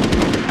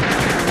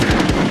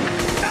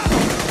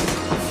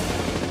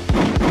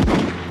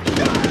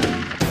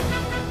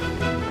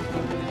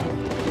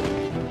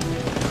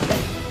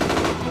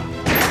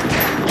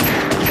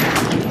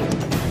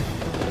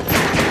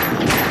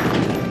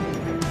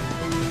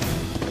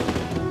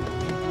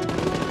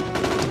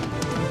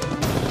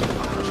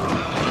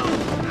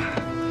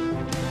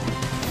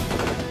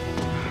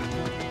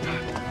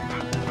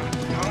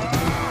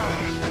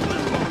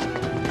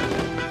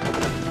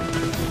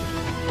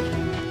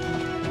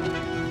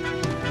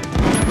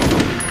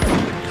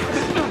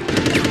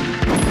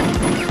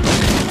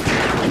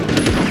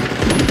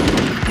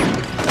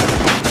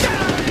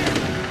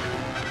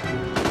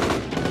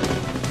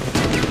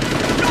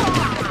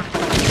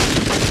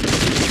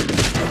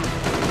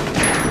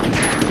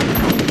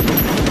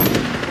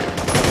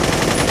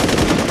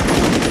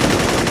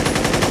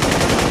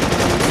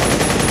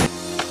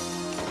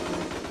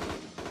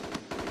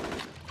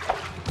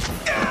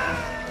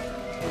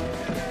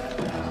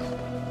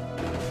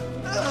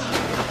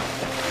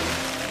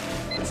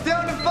 It's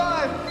down to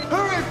 5.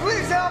 Hurry,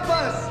 please help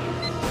us.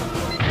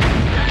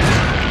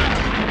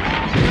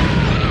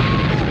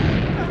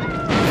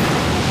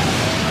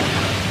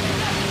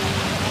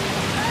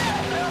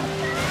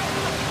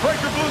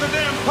 Breaker blew the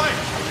damn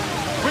pipes.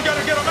 We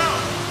gotta get them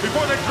out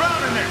before they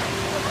drown in there.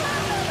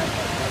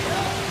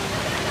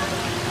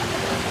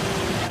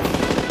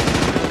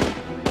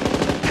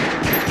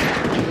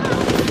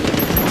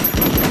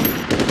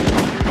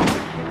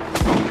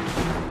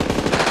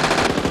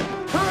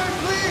 Hurry,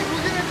 please.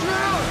 We're gonna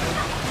drown.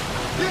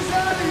 Get us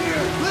out of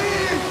here,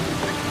 please.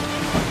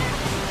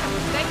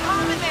 Stay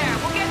calm in there.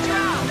 We'll get you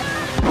out.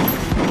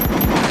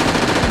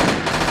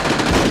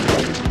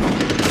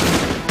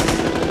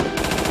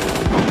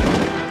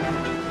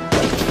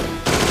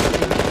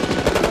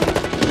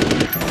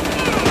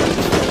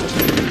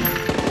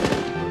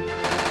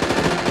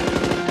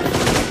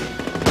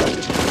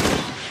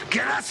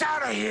 Get us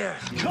out of here.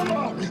 Come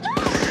on.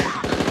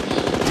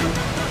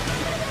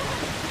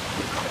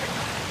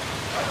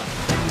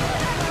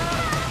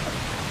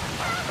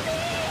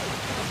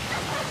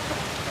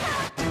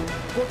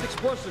 Fourth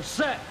explosive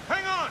set.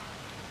 Hang on!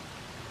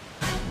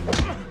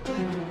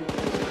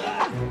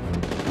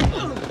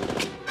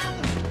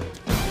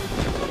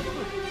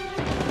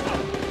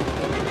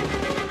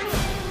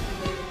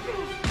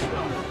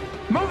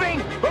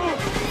 Moving!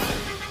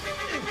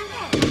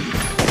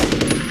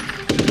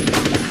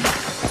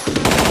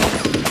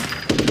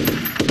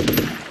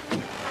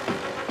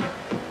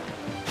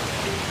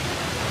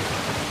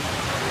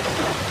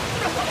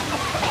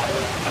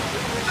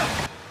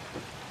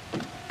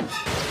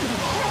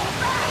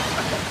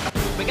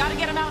 We gotta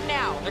get them out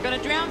now. They're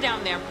gonna drown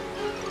down there.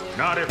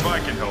 Not if I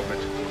can help it.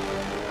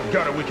 I've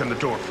got to weaken the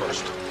door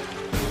first.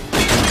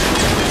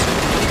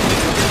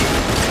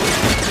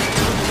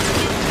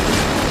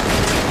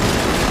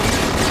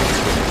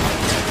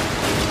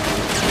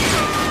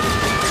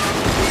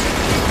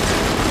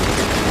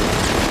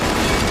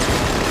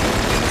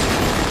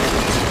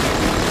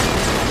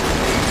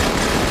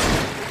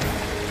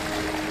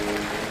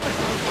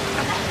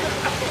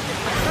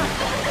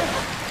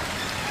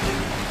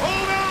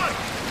 Hold on!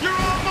 You're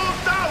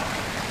almost out!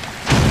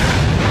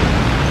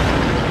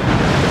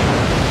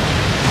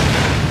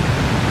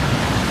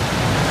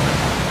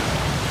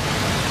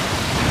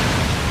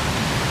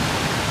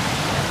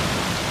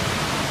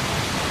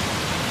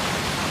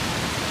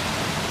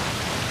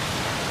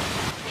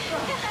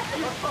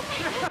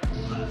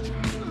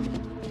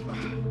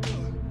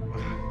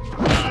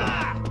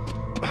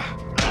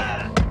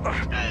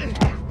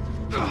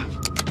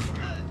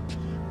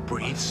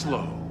 Breathe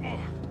slow.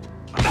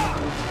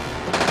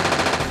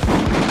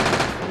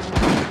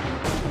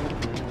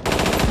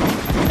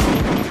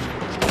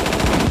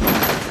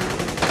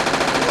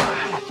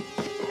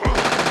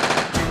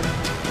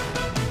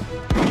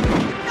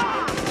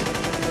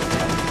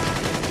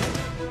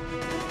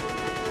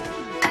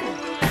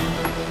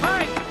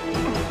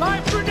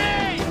 Live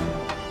grenade!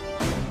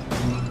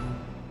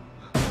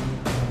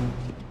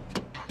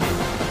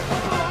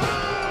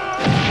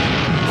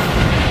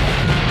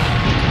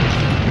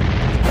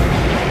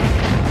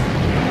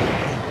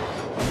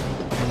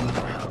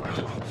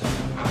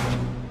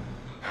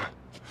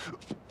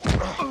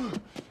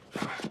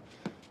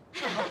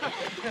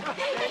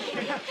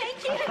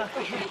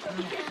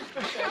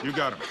 You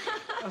got him.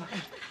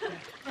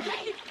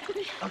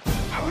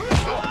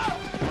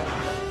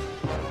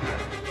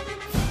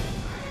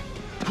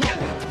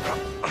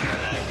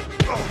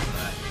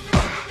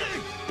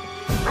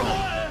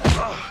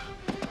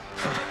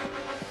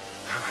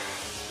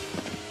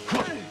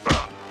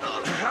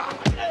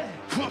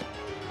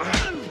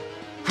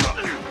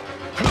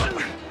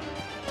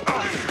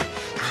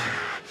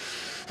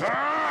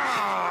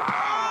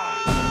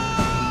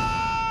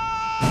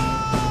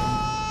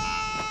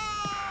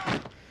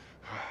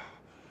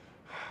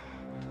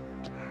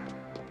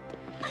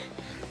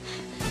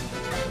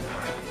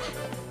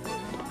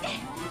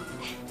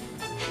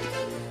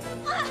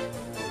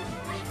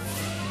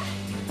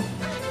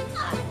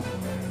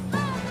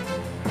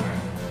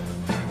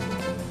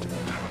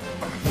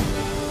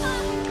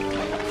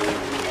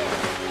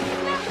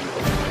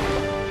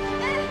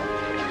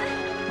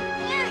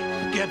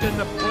 in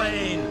the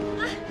plane.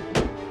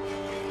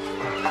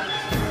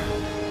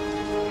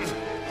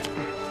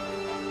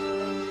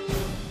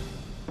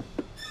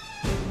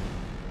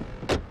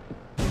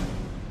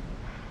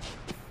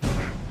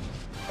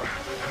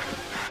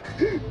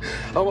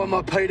 I want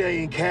my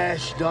payday in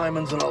cash,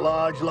 diamonds, and a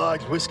large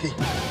whiskey.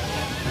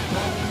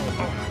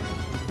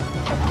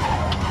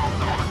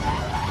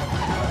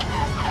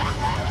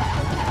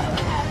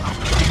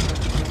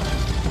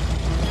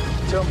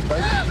 Tell me,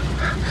 baby,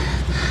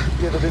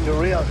 you ever been to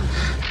Rio?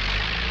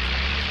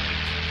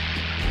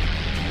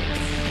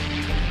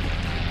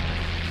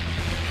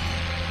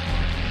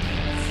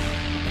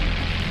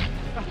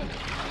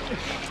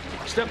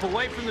 Step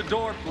away from the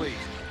door, please.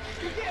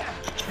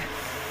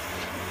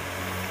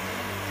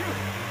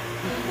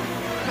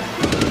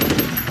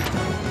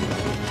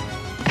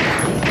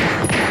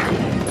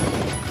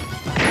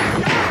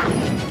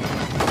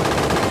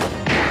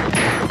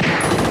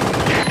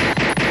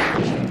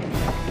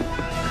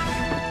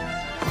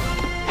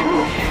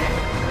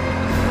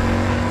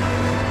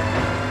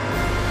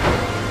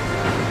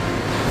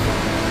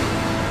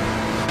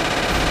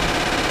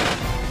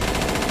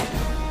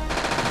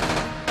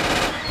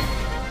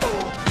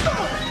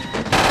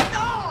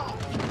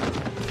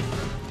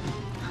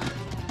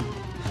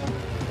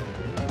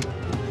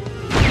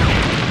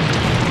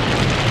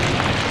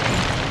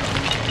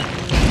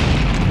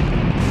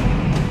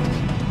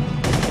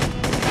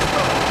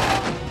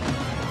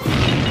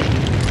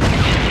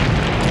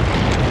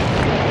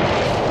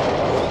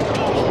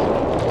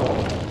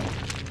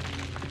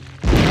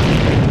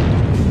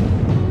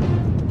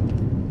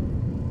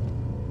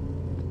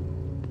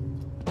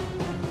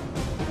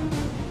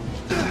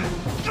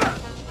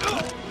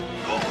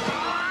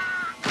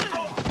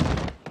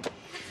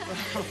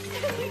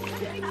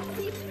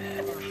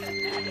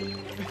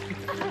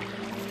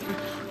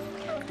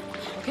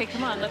 Okay,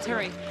 come on, let's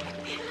hurry.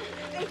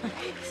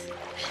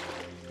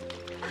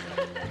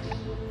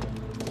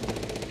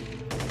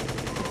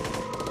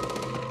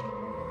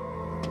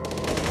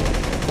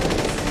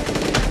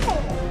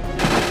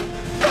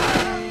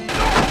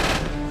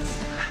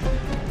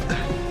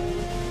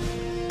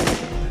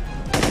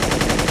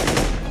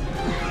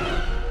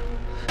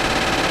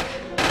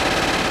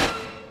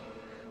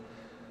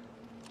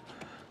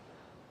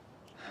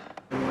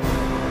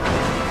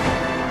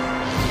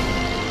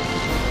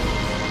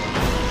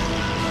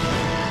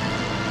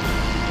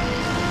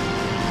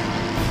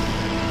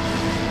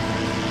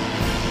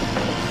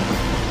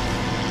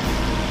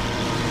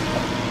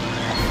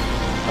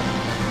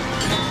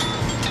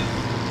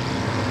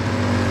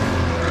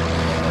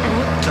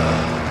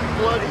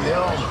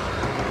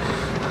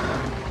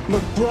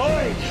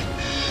 McBride!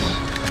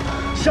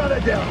 Shut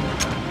it down!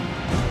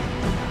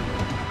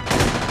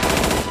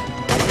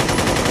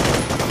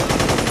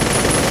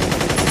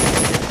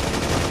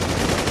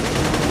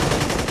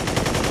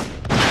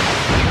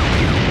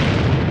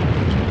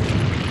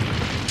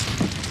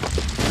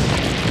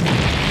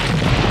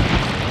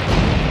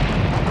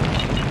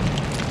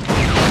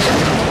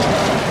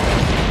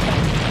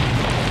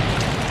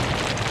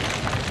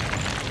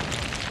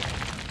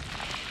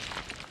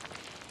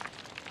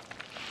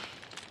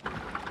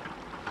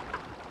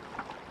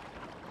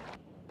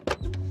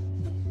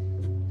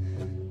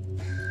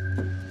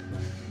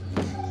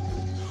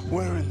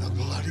 Where in the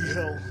bloody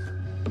hell?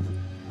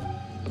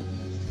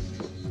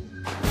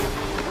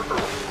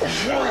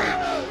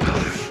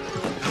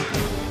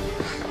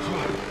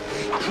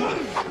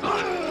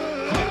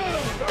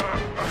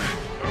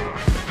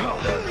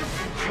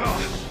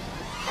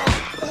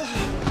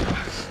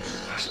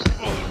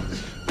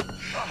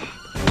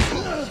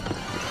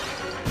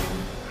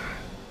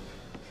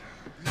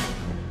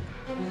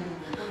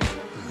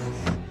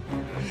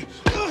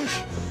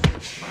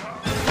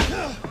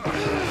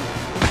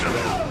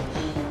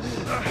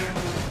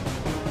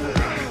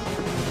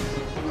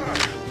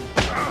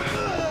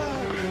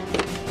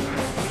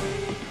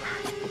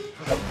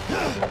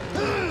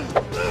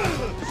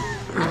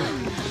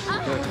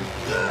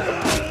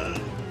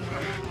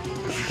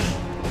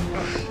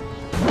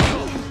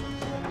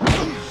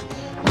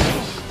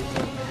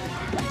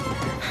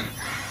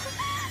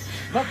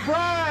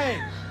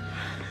 McBride!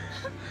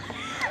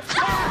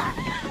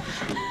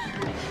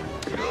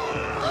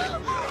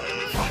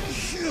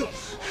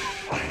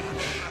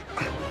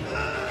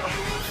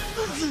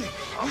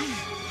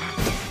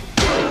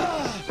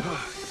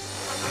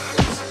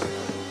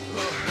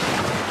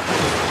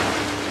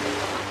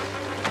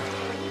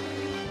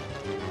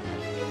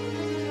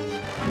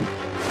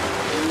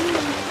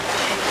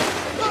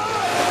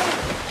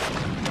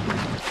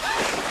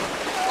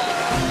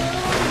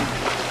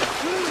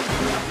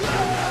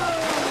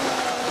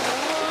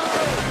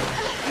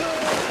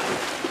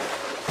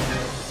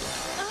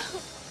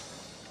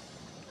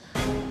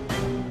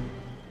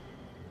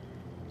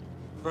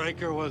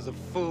 Breaker was a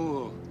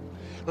fool.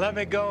 Let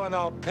me go and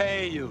I'll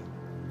pay you.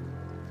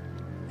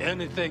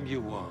 Anything you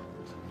want.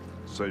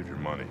 Save your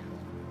money.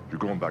 You're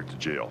going back to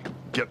jail.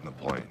 Get in the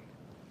plane.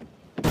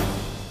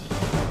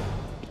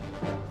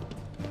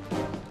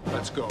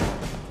 Let's go.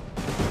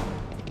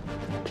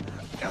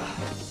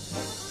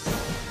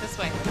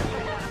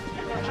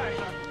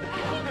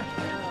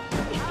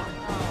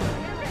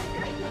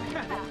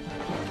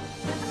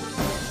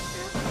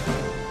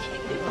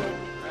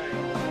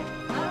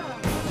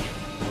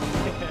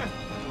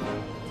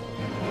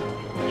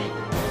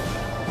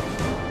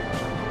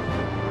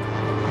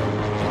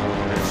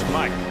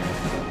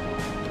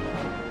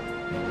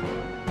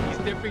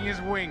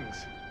 his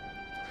wings.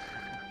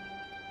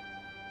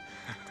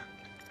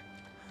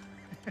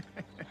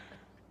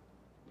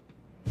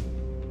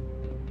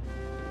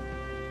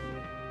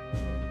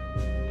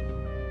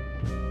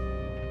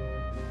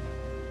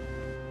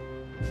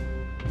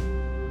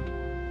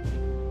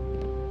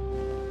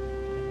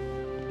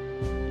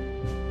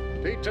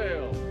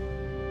 Detail.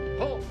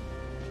 Halt.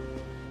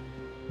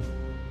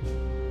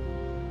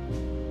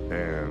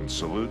 And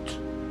salute.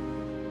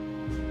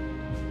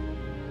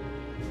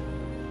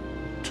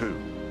 2.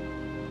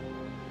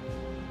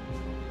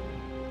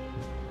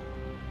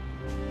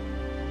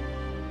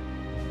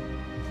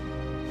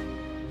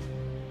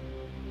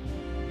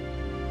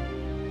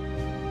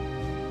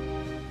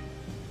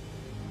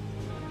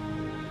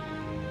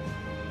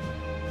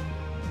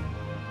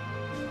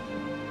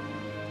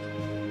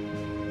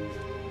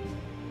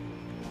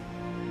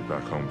 You're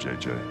back home,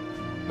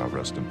 JJ. Now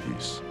rest in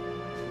peace.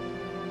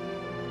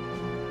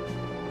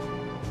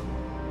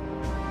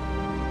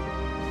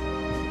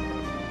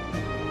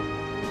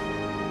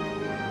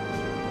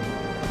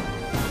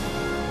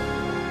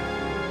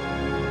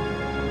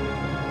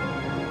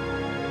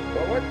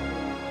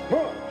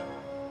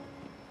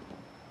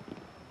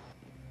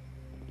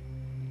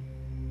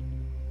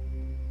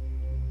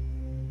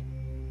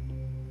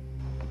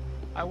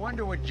 I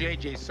wonder what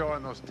JJ saw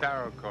in those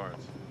tarot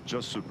cards.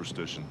 Just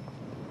superstition.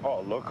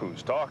 Oh, look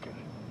who's talking.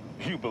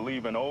 You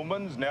believe in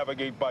omens,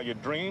 navigate by your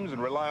dreams,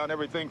 and rely on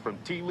everything from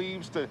tea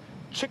leaves to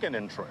chicken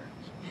entrails.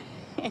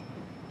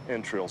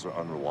 Entrails are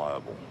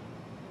unreliable.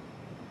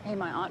 Hey,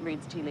 my aunt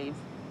reads tea leaves.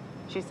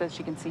 She says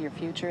she can see your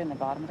future in the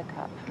bottom of the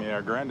cup. Yeah,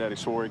 our granddaddy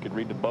swore he could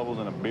read the bubbles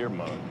in a beer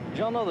mug. Did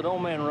y'all know that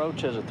Old Man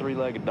Roach has a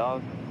 3-legged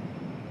dog?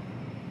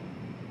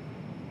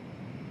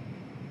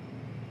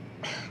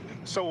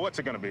 So what's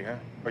it gonna be, huh?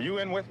 Are you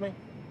in with me?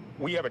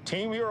 We have a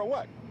team here or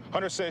what?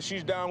 Hunter says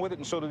she's down with it,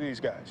 and so do these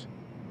guys.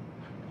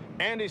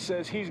 Andy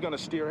says he's gonna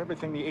steer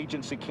everything the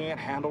agency can't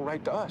handle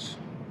right to us.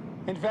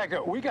 In fact,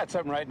 we got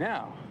something right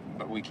now.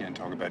 But we can't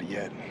talk about it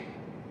yet.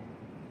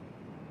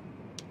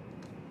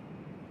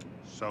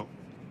 So,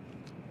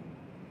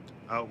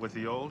 out with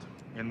the old,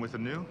 in with the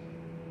new?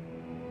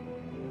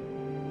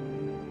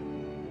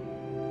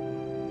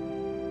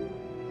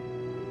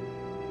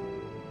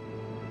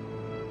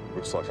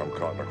 Looks like I'm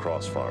caught in a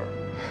crossfire.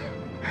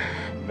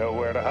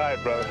 Nowhere to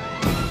hide, brother.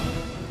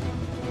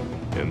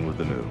 In with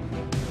the new.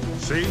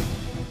 See?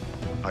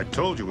 I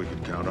told you we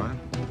could count on him.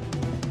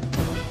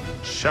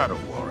 Shadow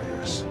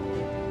Warriors.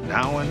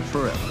 Now and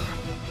forever.